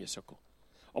 wat hy mee sukkel.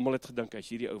 Almal het gedink, hy is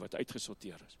hierdie ou wat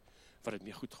uitgesorteer is, wat dit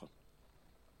mee goed gaan.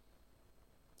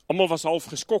 Almal was half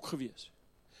geskok gewees.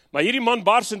 Maar hierdie man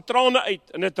bars in trane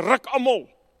uit, en dit ruk almal.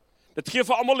 Dit gee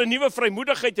vir almal 'n nuwe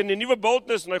vrymoedigheid en 'n nuwe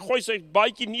boldness, en hy gooi sy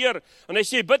baadjie neer, en hy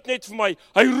sê, bid net vir my.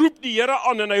 Hy roep die Here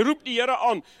aan, en hy roep die Here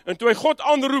aan, en toe hy God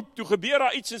aanroep, toe gebeur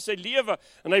daar iets in sy lewe,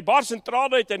 en hy bars in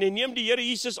trane uit, en hy neem die Here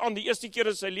Jesus aan, die eerste keer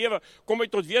in sy lewe, kom hy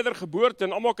tot wedergeboorte,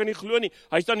 en almal kan nie glo nie,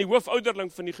 hy is dan die hoofouderling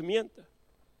van die gemeente.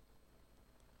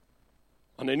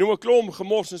 En hy noem 'n klomp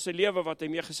gemors in sy lewe, wat hy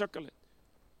mee gesukkel het.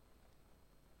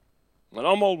 En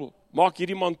almal maak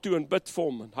hierdie man toe, en bid vir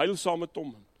hom, en huil saam met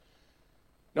hom.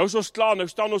 Nou is ons klaar, nou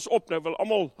staan ons op, nou wil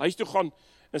almal huis toe gaan,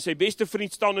 en sy beste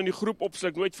vriend staan in die groep op, sal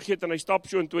ek nooit vergeet, en hy stap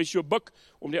so, en toe hy so buk,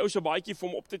 om die ou se baadjie vir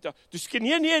hom op te tel. Toe sê,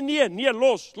 nee,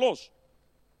 los.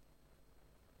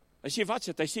 Hy sê, wat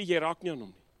sê? Hy sê, jy raak nie aan hom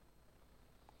nie.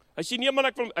 Hy sê, nee man,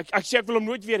 ek wil hom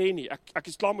nooit weer hê nie, ek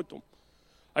is klaar met hom.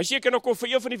 Hy sê, ek kan ook vir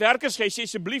een van die werkers gee, hy sê,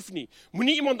 asseblief nie,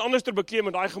 moenie iemand anders ter bekleem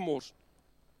met daai gemors.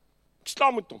 Ek is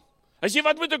klaar met hom. Hy sê,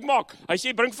 wat moet ek maak? Hy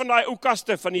sê, bring van daai ou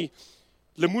kaste, van die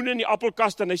lemoene in die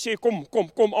appelkaste, en hy sê,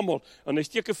 kom almal, en hy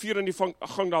steek 'n vuur in die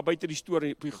gang daar buite die stoor,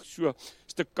 en so 'n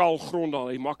stuk kaal grond daar,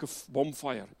 hy maak 'n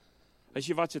bonfire. Hy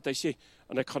sê, wat sê, hy sê,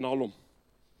 en ek gaan haal hom,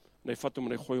 en hy vat hom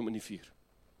en hy gooi hom in die vuur.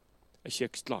 Hy sê,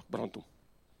 ek slaak, brand hom,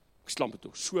 ek slam het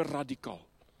hom, so radikaal,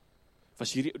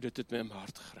 was hierdie, dit het my in my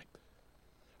hart gegryp.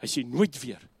 Hy sê, nooit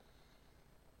weer,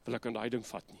 wil ek aan daai ding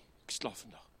vat nie, ek slaap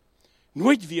vandag.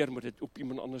 Nooit weer moet dit op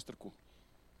iemand anders ter kom,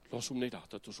 los hom net daar,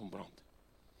 dat ons hom brand.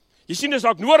 Jy sien, dis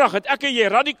ook nodig, dat ek en jy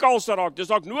radikaal sal raak, dis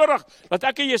ook nodig, dat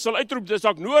ek en jy sal uitroep, dis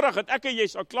ook nodig, dat ek en jy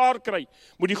sal klaar kry,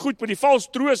 met die goed, met die vals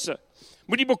troose,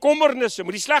 met die bekommernisse,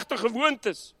 met die slegte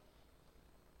gewoontes.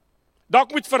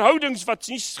 Dalk met verhoudings wat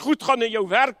nie goed gaan in jou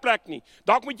werkplek nie,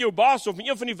 dalk met jou baas, of met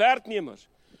een van die werknemers,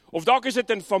 of dalk is dit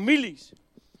in families.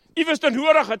 Iewers dan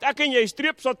nodig het ek en jy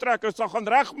streep sal trek en sal gaan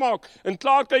regmaak en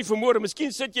klaar kry vir môre.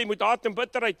 Miskien sit jy met haat en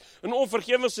bitterheid en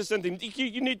onvergewensgesindheid en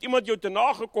jy net iemand jou te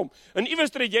nagekom en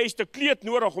iewers het jy 'n stuk kleed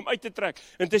nodig om uit te trek.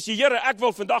 En dis die Here, ek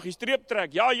wil vandag die streep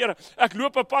trek. Ja Here, ek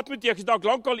loop 'n pad met U, ek is dalk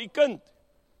lankal U kind.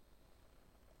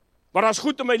 Maar daar's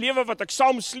goed in my lewe wat ek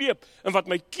saam sleep en wat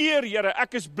my keer, Here.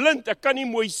 Ek is blind, ek kan nie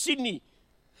mooi sien nie.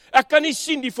 Ek kan nie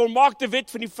sien die volmaakte wet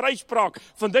van die vryspraak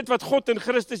van dit wat God in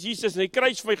Christus Jesus in die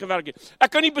kruis vir my gewerk het.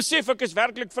 Ek kan nie besef ek is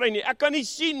werklik vry nie. Ek kan nie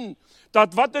sien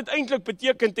dat wat dit eintlik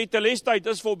beteken tetelestai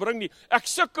is volbring nie. Ek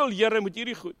sukkel, Here, met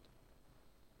hierdie goed.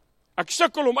 Ek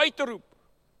sukkel om uit te roep.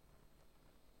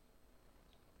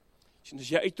 Sien,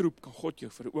 as jy uitroep, kan God jou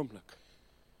vir 'n oomblik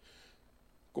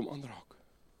kom aanraak.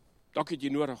 Dalk het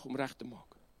jy nodig om reg te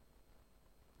maak.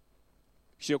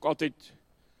 Ek sê ook altyd,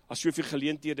 as soveel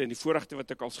geleenthede en die voorregte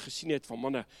wat ek al gesien het van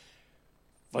manne,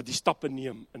 wat die stappe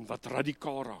neem en wat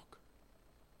radikaal raak.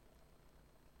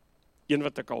 Een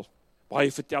wat ek al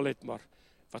baie vertel het, maar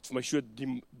wat vir my so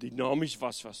dinamies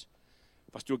was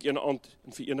toe ek een aand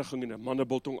in vereniging in 'n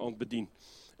mannebiltong aand bedien.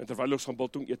 En terwyl ons gaan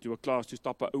biltong eet, toe ek klaar is, toe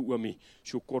stap 'n ou oomie,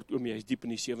 so kort oomie, hy is diep in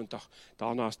die 70,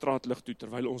 daarna 'n straatlig toe,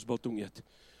 terwyl ons biltong eet.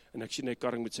 En ek sien hy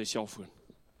karring met sy selfoon.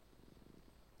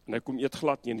 En hy kom eet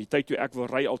glad nie, en die tyd toe ek wil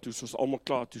ry al toe, soos almal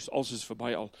klaar, toe alles is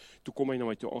verby al, toe kom hy na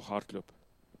my toe aangehardloop.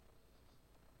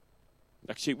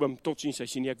 Ek sê, oom, totsiens, hy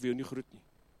sê nie, ek wil jou nie groet nie.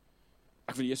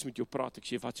 Ek wil eers met jou praat. Ek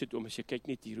sê, wat sit oom? Hy sê, kyk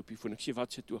net hier op die foon. Ek sê,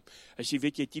 wat sit oom? Hy sê,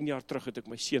 weet jy, 10 jaar terug het ek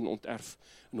my seun onterf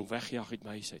en hom weggejaag uit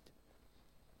my huis uit.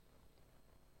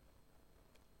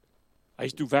 Hy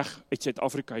is toe weg uit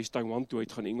Suid-Afrika, hy is Taiwan toe, hy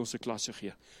het gaan Engelse klasse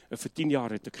gee. En vir 10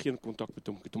 jaar het ek geen kontak met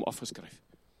hom, ek het hom afgeskryf.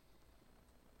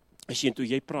 Hy sê, en toe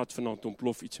jy praat vanaand,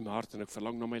 ontplof iets in my hart en ek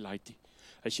verlang na my laaitie.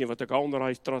 Hy sê, wat ek al onder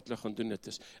hy straatlig gaan doen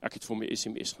het is, ek het vir my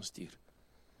SMS gaan stuur.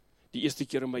 Die eerste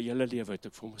keer in my hele lewe het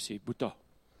ek vir hom gesê, Boeta,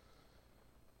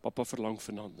 papa verlang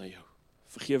vanaand na jou.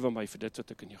 Vergewe my vir dit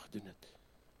wat ek in jou gedoen het.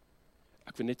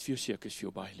 Ek wil net vir jou sê, ek is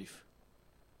vir jou baie lief.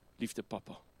 Liefde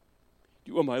papa.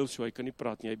 Die oom huil so, hy kan nie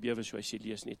praat nie, hy bewe so, hy sê,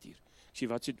 lees net hier. Ek sê,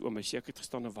 wat sê die oom? Hy sê, ek het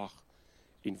gestaan en wag,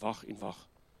 en wag, en wag.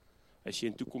 Hy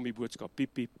sê, en toe kom die boodskap,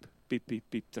 piep, piep, piep, piep,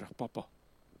 piep, terug, papa.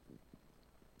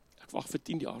 Ek wag vir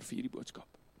 10 jaar vir hierdie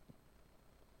boodskap.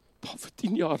 Pa, vir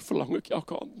 10 jaar verlang ek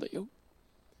elke aand na jou.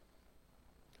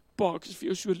 Pa, ek is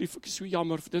vir jou so lief, ek is so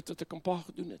jammer vir dit wat ek aan pa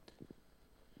gedoen het.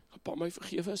 Pa, my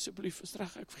vergewe asseblief, is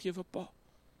reg, ek vergewe pa.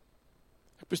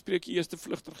 Ek bespreek die eerste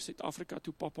vlug terug Suid-Afrika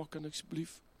toe, papa, kan ek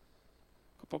asseblief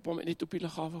papa my net op die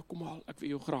lughawe kom haal, ek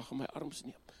wil jou graag in my arms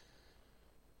neem.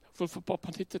 Ek wil vir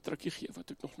papa net 'n drukkie gee,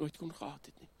 wat ek nog nooit kon gehad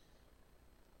het nie.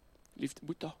 Liefde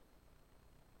Boeta,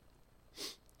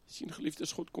 sien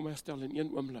geliefdes, God kom herstel in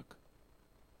een oomblik.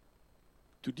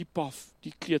 Toe die paf,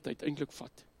 die kleed uiteindelik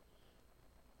vat,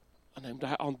 en hy hom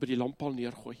daai aand by die lamppaal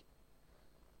neergooi.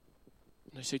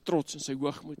 En hy sy trots en sy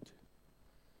hoogmoed,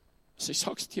 sy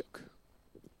sak steek.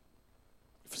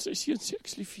 Vir sy seun sê, ek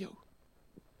is lief vir jou.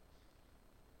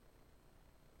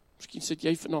 Miskien sit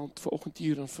jy vanaand vanoggend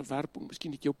hier in verwerping,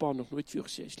 miskien het jou pa nog nooit vir jou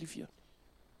gesê, ek is lief vir jou.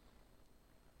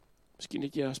 Miskien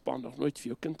het jy as pa nog nooit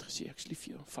vir jou kind gesê, ek is lief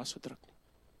vir jou, vasgedruk nie.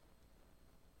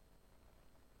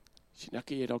 Sien ek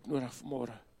jy dalk nodig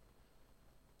vanmôre,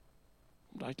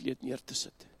 om daai kleed neer te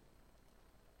sit,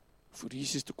 voor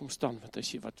Jesus te kom staan, want hy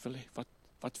sê, wat wil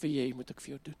jy, moet ek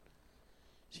vir jou doen?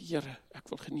 Sê, Here,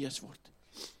 ek wil genees word.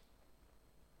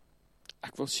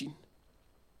 Ek wil sien.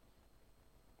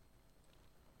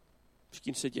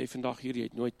 Miskien sit jy vandag hier, jy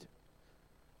het nooit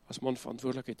as man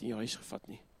verantwoordelikheid in jou huis gevat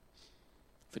nie,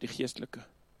 vir die geestelike.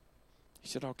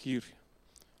 Jy sit dalk hier,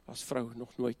 as vrou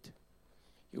nog nooit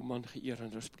jou man geëer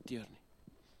en respekteer nie.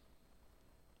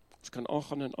 Ons kan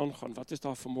aangaan en aangaan, wat is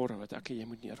daar vanmôre wat ek en jy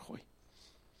moet neergooi?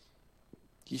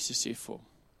 Jesus sê vir hom,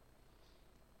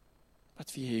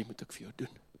 wat wil jy, moet ek vir jou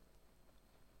doen?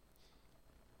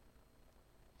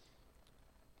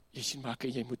 Jy sien, maar ek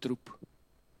en jy moet roep.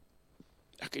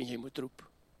 Ek en jy moet roep.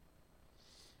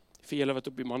 Vir julle wat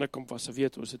op die mannekamp was,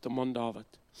 weet, ons het 'n man daar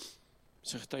wat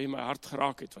sy getuie my hart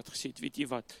geraak het, wat gesê het, weet jy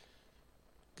wat,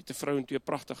 ek het 'n vrou en 2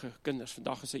 pragtige kinders,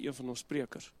 vandag is hy een van ons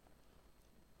sprekers.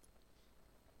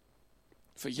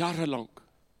 Vir jare lank,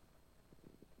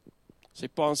 sy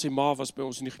pa en sy ma was by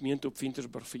ons in die gemeente op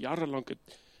Ventersburg, vir jare lank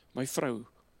het my vrou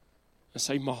en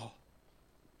sy ma,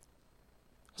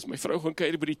 as my vrou gaan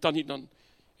kuier by die tannie, dan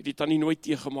het die tannie nooit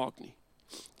teëgemaak nie.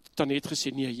 Tannie het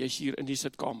gesê, nee, jy is hier in die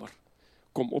sitkamer,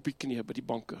 kom op die knie by die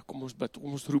banke, kom ons bid,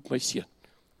 kom ons roep my seun.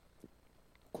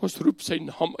 Kom ons roep sy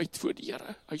naam uit voor die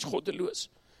Here, hy is goddeloos.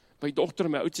 My dogter,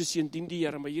 my oudste seun dien die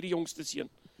Here, maar hierdie jongste seun,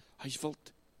 hy is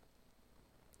wild.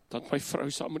 Dan my vrou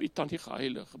saam met die tannie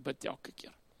gehuil en gebid elke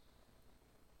keer.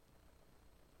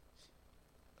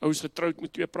 Hy was getroud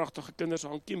met 2 pragtige kinders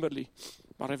aan Kimberley,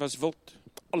 maar hy was wild.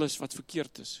 Alles wat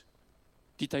verkeerd is,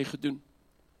 dit hy gedoen.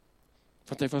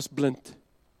 Want hy was blind.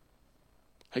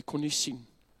 Hy kon nie sien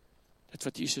dit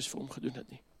wat Jesus vir hom gedoen het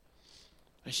nie.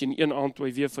 Hy sien een aand toe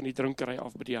hy weer van die drinkery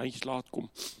af by die huis laat kom,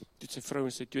 toe sy vrou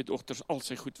en sy 2 dogters al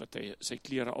sy goed wat hy, sy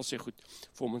klere, al sy goed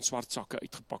vir hom in swart sakke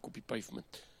uitgepak op die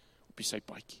pavement, op die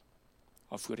sypaadjie,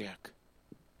 daar voor die hek.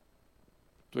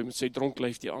 Toe hy met sy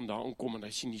dronklyf die aan daar aankom en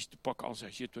hy sien die pak al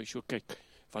sy, toe hy so kyk,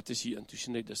 wat is hier in, toe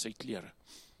sien hy dis sy klere,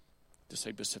 dis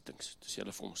sy besittings, toe sê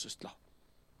hulle vir hom, ons is klaar.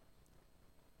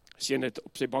 Hy sien het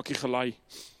op sy bakkie gelaai,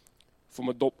 vir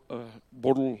my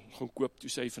bottel gaan koop, toe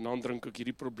sê hy, vanaand drink ek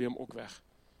hierdie probleem ook weg.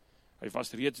 Hy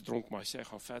was reeds dronk, maar hy sê, hy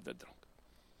gaan verder drink.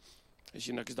 Hy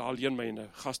sê, ek is daar alleen my in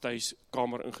 'n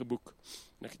gastehuiskamer ingeboek,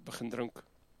 en ek het begin drink.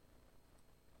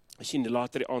 Hy sê,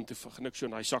 later die aand, toe begin ek so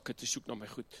in hy sakke te soek na my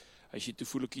goed. Hy sê, toe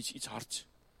voel ek iets hards.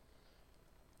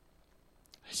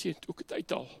 Hy sê, toe ek het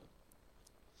uithaal,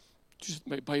 toe sit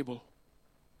my Bybel,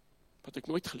 wat ek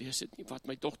nooit gelees het nie, wat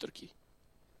my dogtertjie,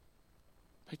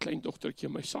 my klein dogtertjie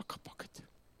in my sak gepak het.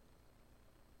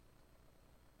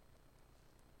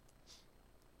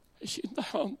 Hy sê, in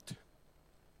die hand,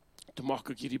 toe maak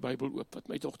ek hierdie Bybel oop, wat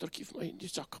my dogtertjie vir my in die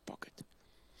sak gepak het.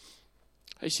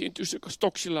 Hy sê, en toe is ek 'n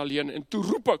stoksel alleen, en toe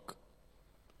roep ek,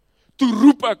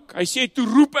 hy sê, toe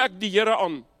roep ek die Here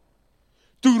aan,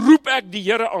 en toe red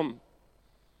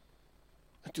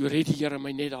die Here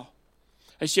my net daar.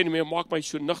 Hy sê, nie, maak my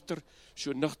so nugter,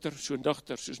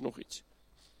 soos nog iets.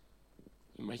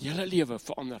 En my hele lewe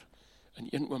verander, in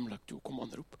een oomblik toe kom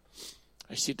aanroep.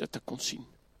 Hy sê, dat ek kon sien.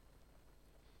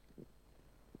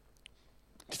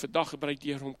 Vandag gebruik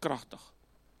die Here hom kragtig.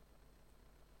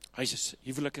 Hy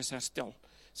huwelik is herstel,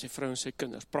 sy vrou en sy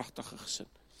kinders, pragtige gesin.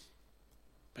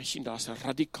 Hy sien, daar is 'n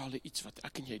radikale iets wat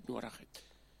ek en jy nodig het,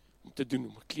 om te doen,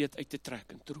 om 'n kleed uit te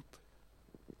trek en te roep.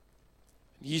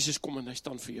 En Jesus kom en hy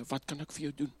staan vir jou, wat kan ek vir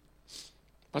jou doen?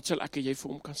 Wat sal ek en jy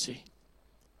vir hom kan sê?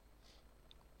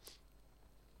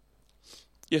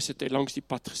 Eers het hy langs die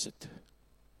pad gesit.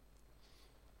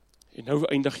 En nou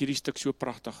eindig hierdie stuk so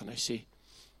pragtig, en hy sê,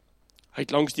 hy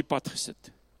het langs die pad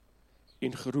gesit,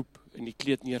 en geroep, en die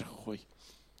kleed neergegooi.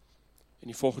 En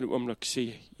die volgende oomblik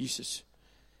sê Jesus,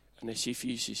 en hy sê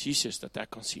vir Jesus, dat ek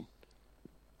kan sien.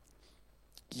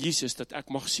 Jesus, dat ek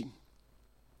mag sien.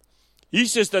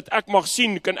 Jesus, dat ek mag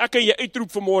sien, kan ek en jy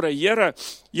uitroep vanmôre, Here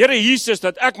Jesus,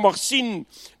 dat ek mag sien,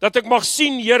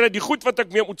 Here, die goed wat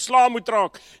ek mee ontslaan moet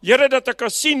raak, Here, dat ek kan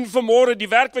sien vanmôre, die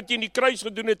werk wat jy in die kruis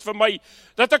gedoen het vir my,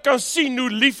 dat ek kan sien hoe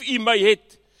lief u my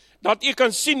het, dat u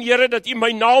kan sien, Here, dat u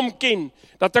my naam ken,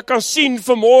 dat ek kan sien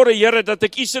vanmôre, Here, dat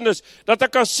ek u sin is, dat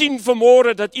ek kan sien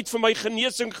vanmôre, dat u het vir my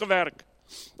genesing gewerk,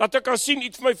 dat ek kan sien,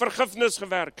 iets vir my vergifnis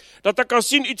gewerk, dat ek kan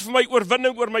sien, iets vir my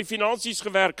oorwinning oor my finansies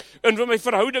gewerk, en vir my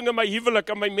verhouding in my huwelik,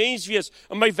 in my menswees,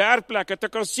 in my werkplek, dat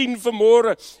ek kan sien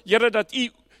vanmôre, Here, dat u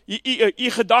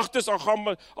gedagtes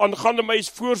aangaande my is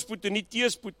voorspoed en nie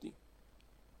teëspoed nie.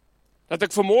 Dat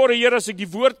ek vanmôre, Here, as ek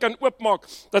die woord kan oopmaak,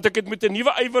 dat ek dit met 'n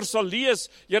nuwe ywer sal lees,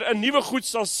 Here, 'n nuwe goed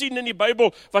sal sien in die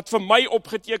Bybel, wat vir my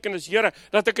opgeteken is, Here,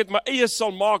 dat ek dit my eie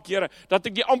sal maak, Here, dat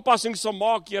ek die aanpassing sal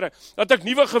maak, Here, dat ek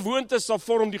nuwe gewoontes sal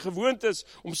vorm, die gewoontes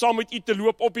om saam met u te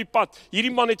loop op die pad.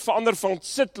 Hierdie man het verander van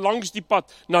sit langs die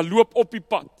pad, na loop op die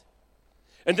pad.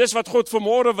 En dis wat God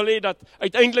vanmôre wil hê, dat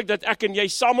uiteindelik dat ek en jy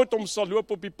saam met hom sal loop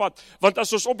op die pad, want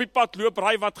as ons op die pad loop,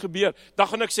 raai wat gebeur, dan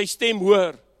gaan ek sy stem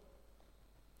hoor.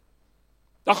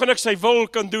 Dan gaan ek sy wil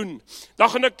kan doen. Dan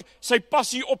gaan ek sy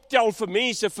passie optel vir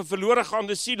mense, vir verlore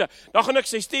gaande siele. Dan gaan ek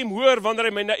sy stem hoor wanneer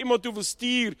hy my na iemand toe wil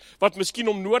stuur wat miskien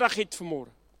hom nodig het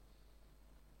vanmôre.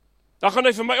 Dan gaan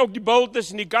hy vir my ook die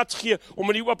bultes en die guts gee om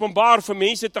in die openbaar vir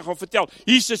mense te gaan vertel,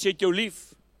 Jesus het jou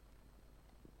lief.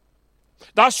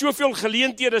 Daar's soveel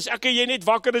geleenthede, as ek en jy net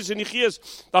wakker is in die gees,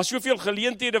 daar's soveel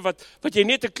geleenthede wat jy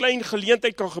net 'n klein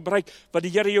geleentheid kan gebruik, wat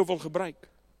die Here jou wil gebruik.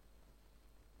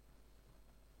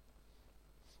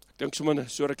 Dink sommer,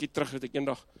 so rukkie terug het ek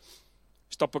eendag,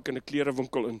 stap ek in 'n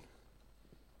klerewinkel in,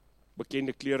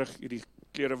 bekende hierdie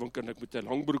klerewinkel, en ek moet 'n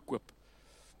langbroek koop.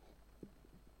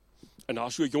 En daar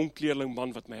is so 'n jong kleerling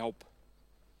man wat my help.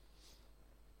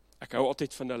 Ek hou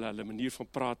altyd van hulle manier van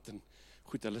praat, en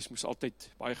goed, hulle moes altyd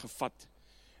baie gevat,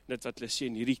 net wat hulle sê,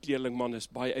 en hierdie kleerling man is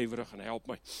baie ywerig, en hy help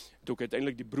my. Toe ek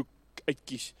uiteindelik die broek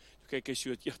uitkies, toe kyk hy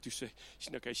so, toe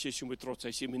sien ek, hy sê so met trots,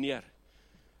 hy sê, meneer,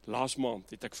 laas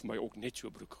maand het ek vir my ook net so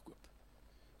 'n broek gekoop.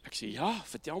 Ek sê, ja,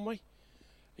 vertel my.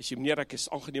 Hy sê, meneer, ek is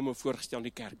aangeneem voorgestel in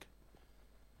die kerk.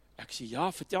 Ek sê,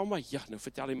 ja, vertel my. Ja, nou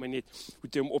vertel hy my net, hoe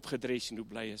het hy hom opgedres en hoe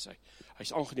bly is hy. Hy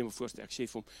is aangeneem voorgestel. Ek sê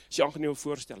vir hom, is jy aangeneem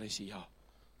voorgestel? Hy sê, ja.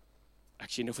 Ek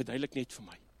sê, nou verduidelik net vir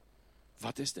my.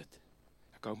 Wat is dit?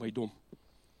 Ek hou my dom.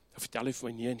 Dan vertel hy vir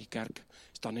my, nee, in die kerk,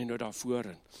 staan hy nou daar voor,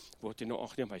 en word hy nou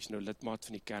aangeneem, hy is nou lidmaat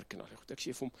van die kerk, en al die goed. Ek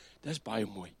sê vir hom, dis baie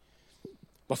mooi.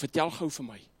 Maar vertel gou vir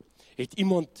my, het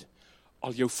iemand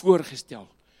al jou voorgestel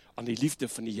aan die liefde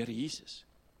van die Here Jesus?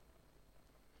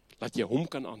 Laat jy hom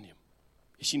kan aanneem.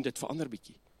 Jy sien, dit verander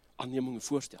bietjie. Aanneming en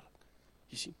voorstel.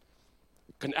 Jy sien,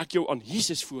 kan ek jou aan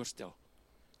Jesus voorstel?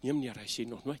 Nee meneer, hy sê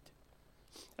nog nooit.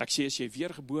 Ek sê, as jy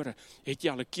weergebore, het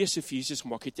jy al 'n keuse vir Jesus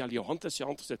gemaak, het jy al jou hand in sy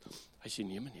hand gesit? Hy sê,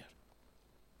 nee meneer.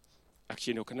 Ek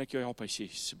sê, nou kan ek jou help? Hy sê,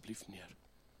 asseblief meneer.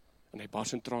 En hy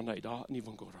bars in trane uit daar in die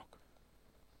winkelrak.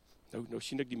 Nou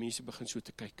sien ek die mense begin so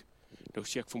te kyk. Nou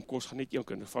sê ek vir hom, kos gaan net een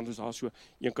kant, van ons daar so,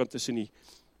 een kant tussen die,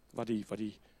 wat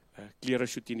die klere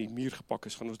so teen die muur gepak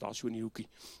is, gaan ons daar so in die hoekie.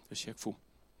 Nou sê ek vir hom,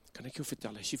 kan ek jou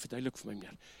vertel? Hy sê, verduidelik vir my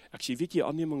meneer. Ek sê, weet jy,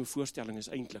 aanneming en voorstelling is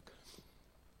eintlik,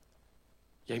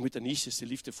 jy moet aan Jesus se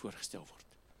liefde voorgestel word.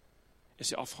 En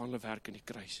sy afgehandelde werk in die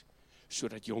kruis,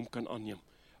 sodat jy hom kan aanneem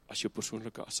as jou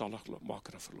persoonlike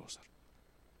saligmaker en verlosser.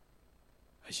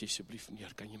 Hy sê, asseblief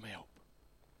meneer, kan jy my help?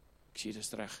 Ek sê,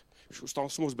 dis reg. So staan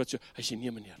soms bid so, hy sê,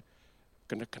 nee meneer,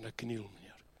 kan ek kniel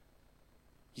meneer?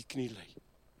 Jy kniel hy.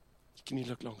 Jy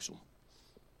kniel ek langs hom.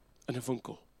 In 'n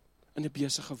winkel, in 'n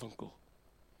besige winkel,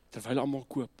 terwyl almal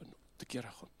koop en te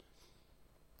kere gaan.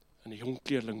 En 'n jong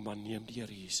kleerling man neem die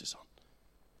Here Jesus aan,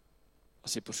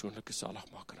 as sy persoonlike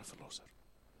saligmaker en verlosser.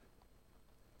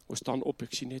 Ons staan op,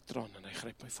 ek sien net traan en hy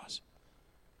gryp my vas.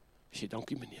 Hy sê,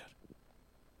 dankie meneer,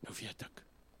 nou weet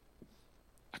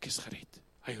ek is gered.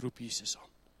 Hy roep Jesus aan,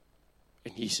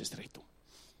 en Jesus red hom.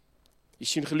 Jy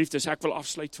sien geliefdes, ek wil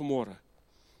afsluit vanmôre,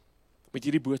 met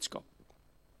hierdie boodskap.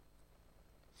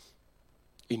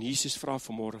 En Jesus vra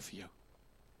vanmôre vir jou.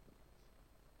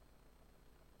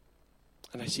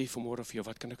 En hy sê vanmôre vir jou,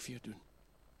 wat kan ek vir jou doen?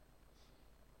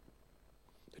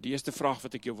 Die eerste vraag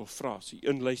wat ek jou wil vra, as jy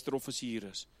inluister of as jy hier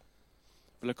is,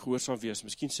 wil ek gehoorsaam wees.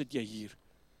 Miskien sit jy hier,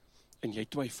 en jy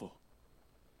twyfel,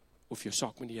 of jou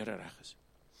saak met die Here reg is.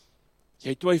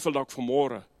 Jy twyfel dalk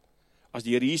vanmôre, as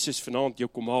die Here Jesus vanaand jou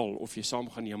kom haal, of jy saam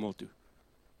gaan hemel toe.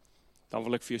 Dan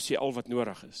wil ek vir jou sê, al wat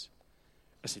nodig is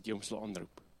dit jy hom sal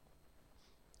aanroep.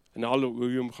 En al hoe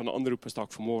jy hom gaan aanroep, is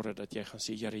dalk vanmôre, dat jy gaan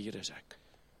sê, Here, hier is ek.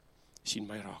 Sien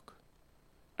my raak.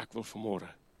 Ek wil vanmôre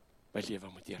my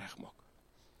lewe met U regmaak.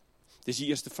 Dis die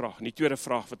eerste vraag. En die tweede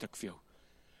vraag wat ek vir jou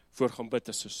voor gaan bid,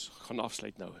 as ons gaan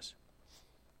afsluit nou is,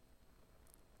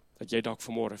 dat jy dalk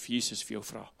vanmôre vir Jesus vir jou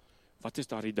vra, wat is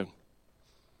daardie ding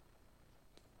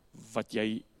wat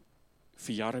jy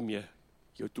vir jare mee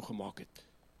jou toegemaak het,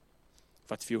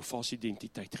 wat vir jou valse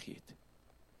identiteit gegee het,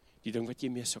 die ding wat jy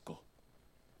mee sukkel,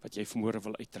 wat jy vanmôre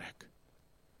wil uittrek,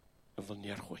 en wil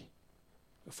neergooi,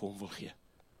 en vir hom wil gee,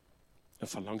 en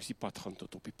van langs die pad gaan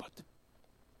tot op die pad.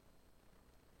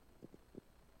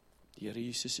 Die Here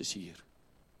Jesus is hier,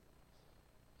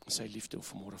 en sy liefde om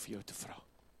vanmôre vir jou te vra.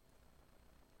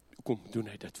 Hoekom doen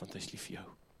hy dit? Want hy is lief vir jou.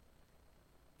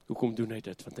 Hoekom doen hy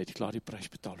dit? Want hy het klaar die prys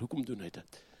betaal. Hoekom doen hy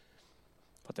dit?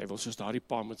 Want hy wil soos daardie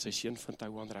pa met sy seun van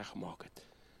Taiwan reggemaak het,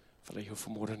 wil hy jou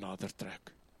vanmôre nader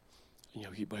trek, en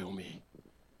jou hier by hom hê.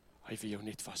 Hy wil jou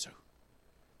net vashou,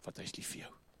 want hy is lief vir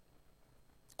jou.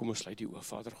 Kom ons sluit die oë.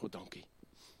 Vader God, dankie.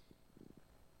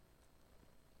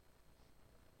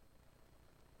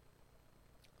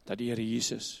 Dat die Here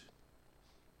Jesus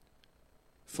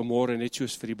vanmôre net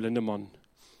soos vir die blinde man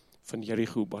van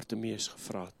Jerigo, Bartimeus,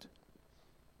 gevra het,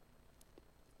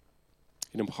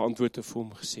 en hom geantwoord het, vir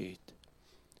hom gesê het,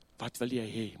 wat wil jy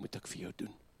hê, moet ek vir jou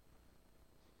doen?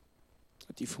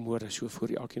 Dat jy vanmôre so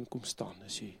voor elkeen kom staan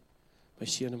en sê, my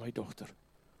seun en my dogter,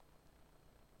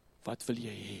 wat wil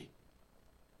jy hê,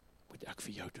 moet ek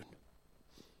vir jou doen?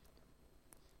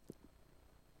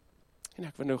 En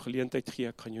ek wil nou geleentheid gee,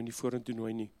 ek gaan jou nie vorentoe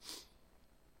nooi nie.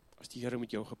 As die Here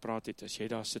met jou gepraat het, as jy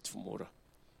daar sit vanmôre.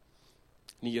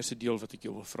 En die eerste deel wat ek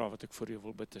jou wil vra, wat ek vir jou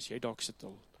wil bid, as jy daar sit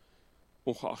al,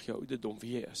 ongeag jou ouderdom,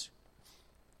 wie jy is,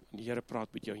 en die Here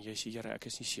praat met jou, en jy sê, Here, ek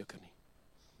is nie seker nie.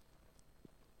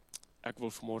 Ek wil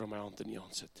vanmôre my hand in U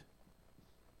hand sit.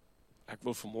 Ek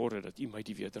wil vanmôre dat U my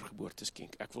die wedergeboorte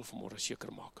skenk. Ek wil vanmôre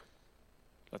seker maak,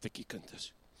 dat ek U kind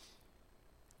is.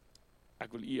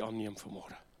 Ek wil U aanneem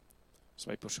vanmôre, as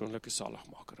my persoonlike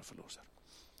saligmaker en verlosser.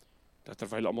 Dat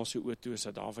terwyl almal se oë toe is,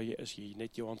 dat daar waar jy is, jy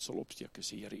net jou hand sal opsteek, en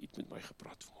sê, Here, U het met my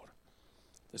gepraat vanmôre.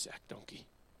 Dis ek, dankie.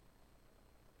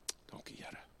 Dankie,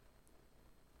 Here.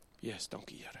 Yes,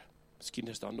 dankie, Here. Miskien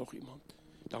is daar nog iemand.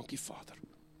 Dankie, Vader.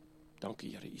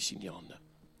 Dankie, Here, U sien die hande.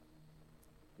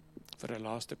 Vir 'n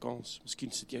laaste kans,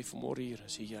 miskien sit jy vanmôre hier en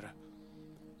sê, Here,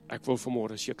 ek wil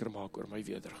vanmôre seker maak oor my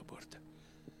wedergeboorte.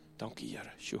 Dankie,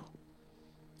 Here. Sjoe.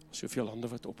 Soveel hande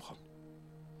wat opgaan.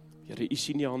 Here, U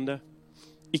sien die hande.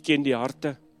 U ken die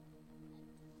harte.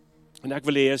 En ek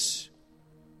wil hê as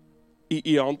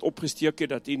u hand opgesteek het,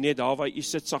 dat u net daar waar u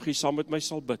sit, saggies saam met my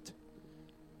sal bid.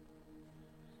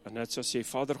 En net sal sê,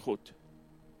 Vader God,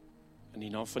 in die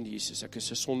naam van Jesus, ek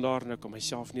is 'n sondaar en ek kan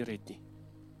myself nie red nie.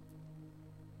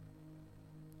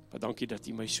 Maar dankie dat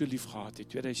u my so lief gehad het,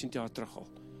 2000 jaar terug al,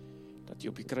 dat u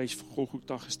op die kruis van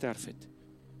Golgotha gesterf het,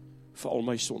 vir al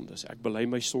my sondes. Ek bely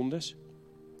my sondes,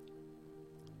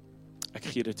 ek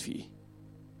gee dit vir u.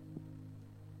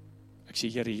 Ek sê,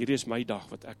 Here, hierdie is my dag,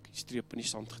 wat ek streep in die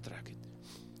sand getrek het.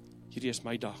 Hierdie is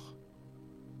my dag.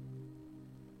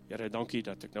 Here, dankie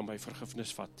dat ek nou my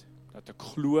vergifnis vat, dat ek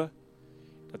glo,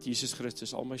 dat Jesus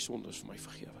Christus al my sondes vir my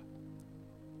vergewe.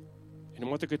 En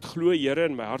omdat ek dit glo, Here,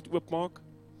 in my hart oopmaak,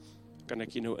 kan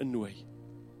ek jy nou innooi.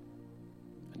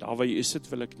 En daar waar jy is sit,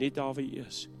 wil ek net daar waar jy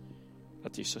is,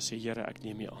 dat jy sal sê, Here, ek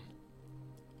neem jy aan.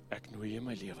 Ek nooi jy in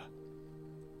my lewe.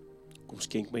 Kom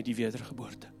skenk my die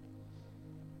wedergeboorte.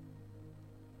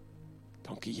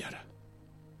 Dankie, Here.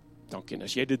 Dankie, en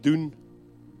as jy dit doen,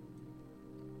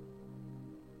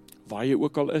 waar jy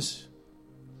ook al is,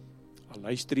 al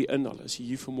luister jy in, al is jy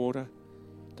hier vanmôre,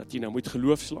 dat jy nou moet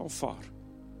geloofs aanvaar,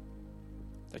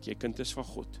 dat jy kind is van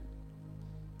God,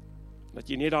 dat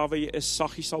jy net daar waar jy is,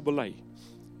 saggie sal bely,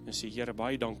 en sê, Here,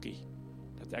 baie dankie,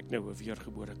 dat ek nou 'n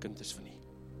weergebore kind is van U.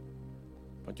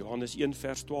 Want Johannes 1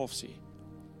 vers 12 sê,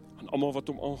 aan almal wat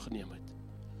hom aangeneem het,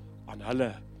 aan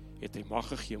hulle het hy mag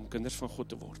gegee om kinders van God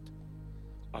te word,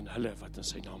 aan hulle wat in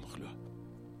sy naam glo.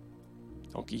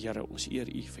 Dankie, Here, ons eer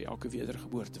U vir elke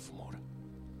wedergeboorte vanmôre.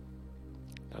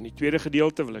 Dan die tweede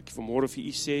gedeelte wil ek vanmôre vir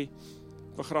U sê,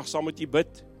 ek wil graag saam met U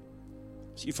bid.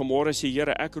 As U vanmôre sê,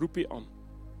 Here, ek roep U aan.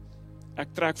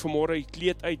 Ek trek vanmôre U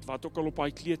kleed uit, wat ook al op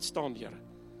daai kleed staan, Here.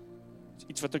 Dis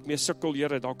iets wat ek mee sukkel,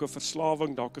 Here, dalk 'n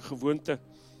verslawing, dalk 'n gewoonte,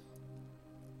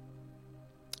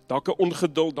 dalk 'n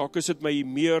ongeduld, dalk is dit my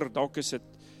meer, dalk is dit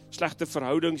slegte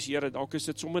verhoudings, Here, dalk is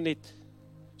dit sommer net,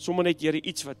 Here,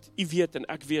 iets wat U weet en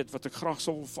ek weet, wat ek graag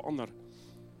sal wil verander.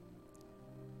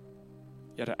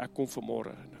 Here, ek kom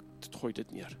vanmôre en ek gooi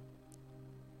dit neer.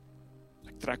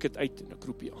 Ek trek dit uit en ek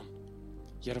roep U aan.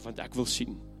 Here, want ek wil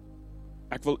sien.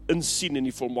 Ek wil insien in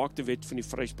die volmaakte wet van die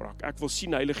vryspraak. Ek wil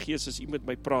sien, Heilige Gees, as U met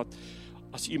my praat,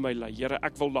 as U my lei. Here,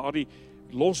 ek wil daardie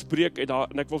losbreek uit daar,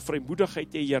 en ek wil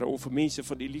vrymoedigheid hê, Here, om vir mense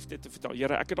van die liefde te vertel.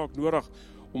 Here, ek het dalk nodig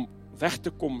om weg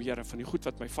te kom, Here, van die goed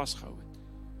wat my vasgehou het.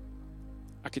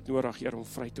 Ek het nodig, Here, om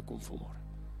vry te kom vanmôre.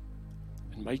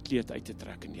 En my kleed uit te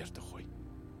trek en neer te gooi.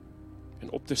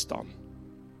 En op te staan,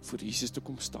 voor Jesus te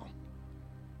kom staan.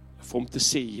 En vir hom te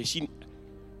sê, jy sien,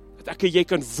 dat ek en jy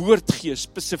kan woord gee,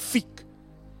 spesifiek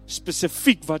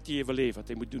wat jy wil hê, wat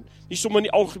hy moet doen. Nie sommer in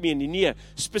die algemeen nie, nee,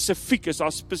 spesifiek is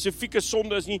daar spesifieke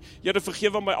sonde, is nie, Here,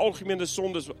 vergewe my algemene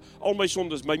sondes, al my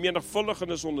sondes, my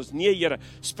menigvuldigende sondes, nee, Here,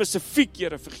 spesifiek,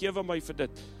 Here, vergewe my vir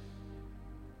dit.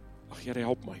 Ag, Here,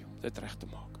 help my om dit reg te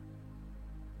maak.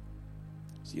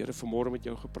 As die Here vanmôre met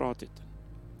jou gepraat het,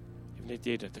 en net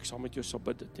jy dit, ek sal met jou sal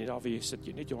bid, net daar waar jy sit,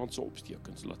 jy net jou hand sal opsteek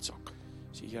en laat sak.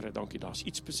 Sê, Here, dankie, daar is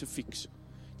iets spesifieks.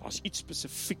 Daar is iets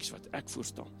spesifieks wat ek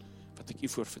voorstaan, wat ek U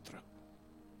voor vertrou.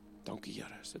 Dankie,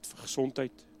 Here. Is dit vir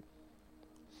gesondheid?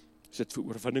 Is dit vir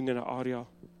oorwinning in 'n area?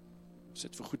 Is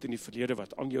dit vir goed in die verlede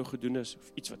wat aan jou gedoen is,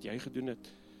 of iets wat jy gedoen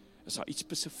het? Is daar iets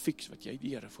spesifieks wat jy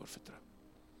die Here voor vertrou?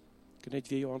 Ek kan net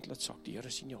weer jou hand laat sak, die Here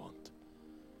sien jou hand.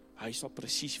 Hy sal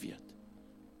presies weet,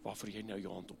 waarvoor jy nou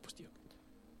jou hand opsteek het.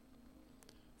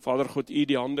 Vader God, U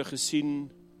die hande gesien,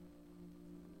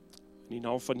 in die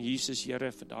naam van Jesus,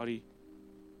 Here, vir daardie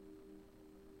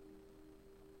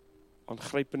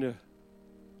aangrypende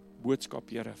boodskap,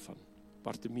 Here, van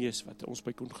Bartimeus, wat ons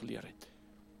by kon geleer het,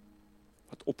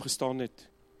 wat opgestaan het,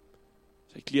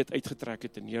 sy kleed uitgetrek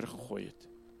het en neergegooi het,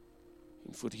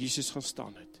 en voor Jesus gaan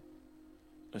staan het,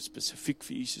 en spesifiek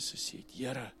vir Jesus gesê het,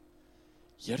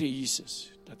 Here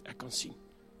Jesus, dat ek kan sien.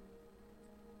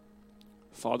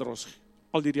 Vader, ons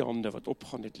al die hande wat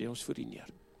opgaan het, lê ons voor U neer,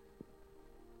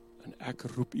 en ek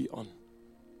roep U aan,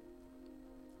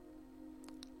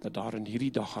 dat daar in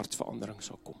hierdie dag hartsverandering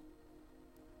sal kom.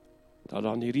 Dat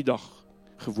daar in hierdie dag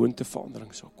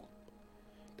gewoonteverandering sal kom.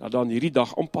 Dat daar in hierdie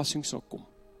dag aanpassing sal kom.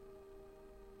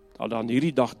 Dat daar in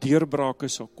hierdie dag deurbrake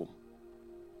sal kom.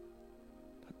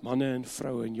 Dat manne en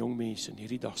vroue en jong mense in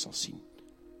hierdie dag sal sien.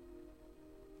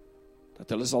 Dat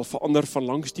hulle sal verander van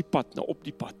langs die pad na op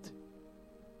die pad.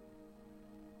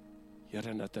 Here,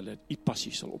 en dat hulle U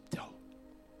passie sal optel.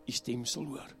 U stem sal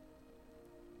hoor.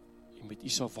 En met U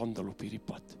sal wandel op hierdie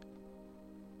pad,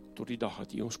 tot die dag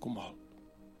dat U ons kom haal.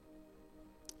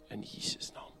 In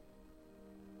Jesus naam.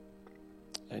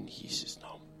 In Jesus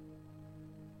naam.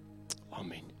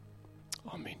 Amen.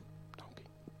 Amen. Dankie.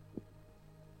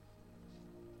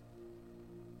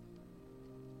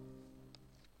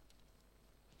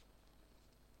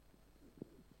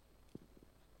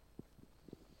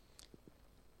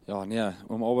 Ja, nee,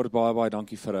 oom Albert, baie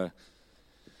dankie vir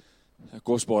 'n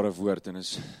kosbare woord en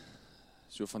is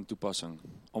so van toepassing.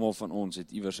 Almal van ons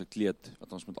het iewers 'n kleed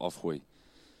wat ons moet afgooi.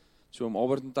 So oom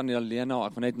Albert en tannie Helena,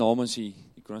 ek wil net namens die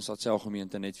Kroonstad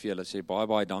Selgemeente net vir julle sê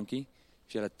baie dankie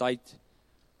vir julle tyd,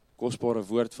 kosbare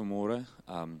woord vanmôre.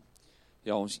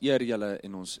 Ja, ons eer julle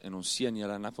en ons seën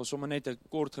julle en ek wil sommer net 'n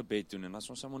kort gebed doen en as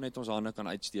ons sommer net ons hande kan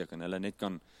uitsteek en hulle net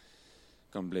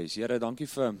kan bless. Here, dankie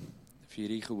vir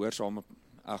hierdie gehoorsame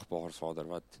egpaar, Vader,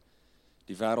 wat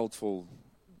die wêreld vol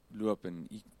loop en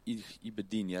u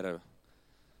bedien, Here.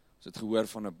 Ons het gehoor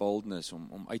van 'n boldness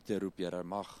om uit te roep, Here.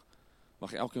 Mag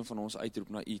elkeen van ons uitroep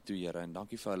na u toe, Here, en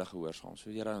dankie vir hulle gehoorsaam. So,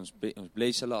 Here, ons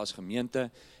bless hulle as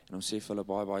gemeente en ons sê vir hulle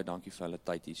baie dankie vir hulle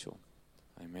tyd hierso.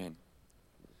 Amen.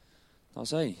 Dan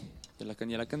sê julle kan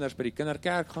julle kinders by die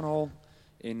kinderkerk gaan haal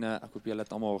en ek hoop julle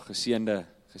het almal 'n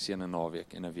geseënde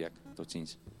naweek en 'n week.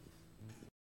 Totsiens.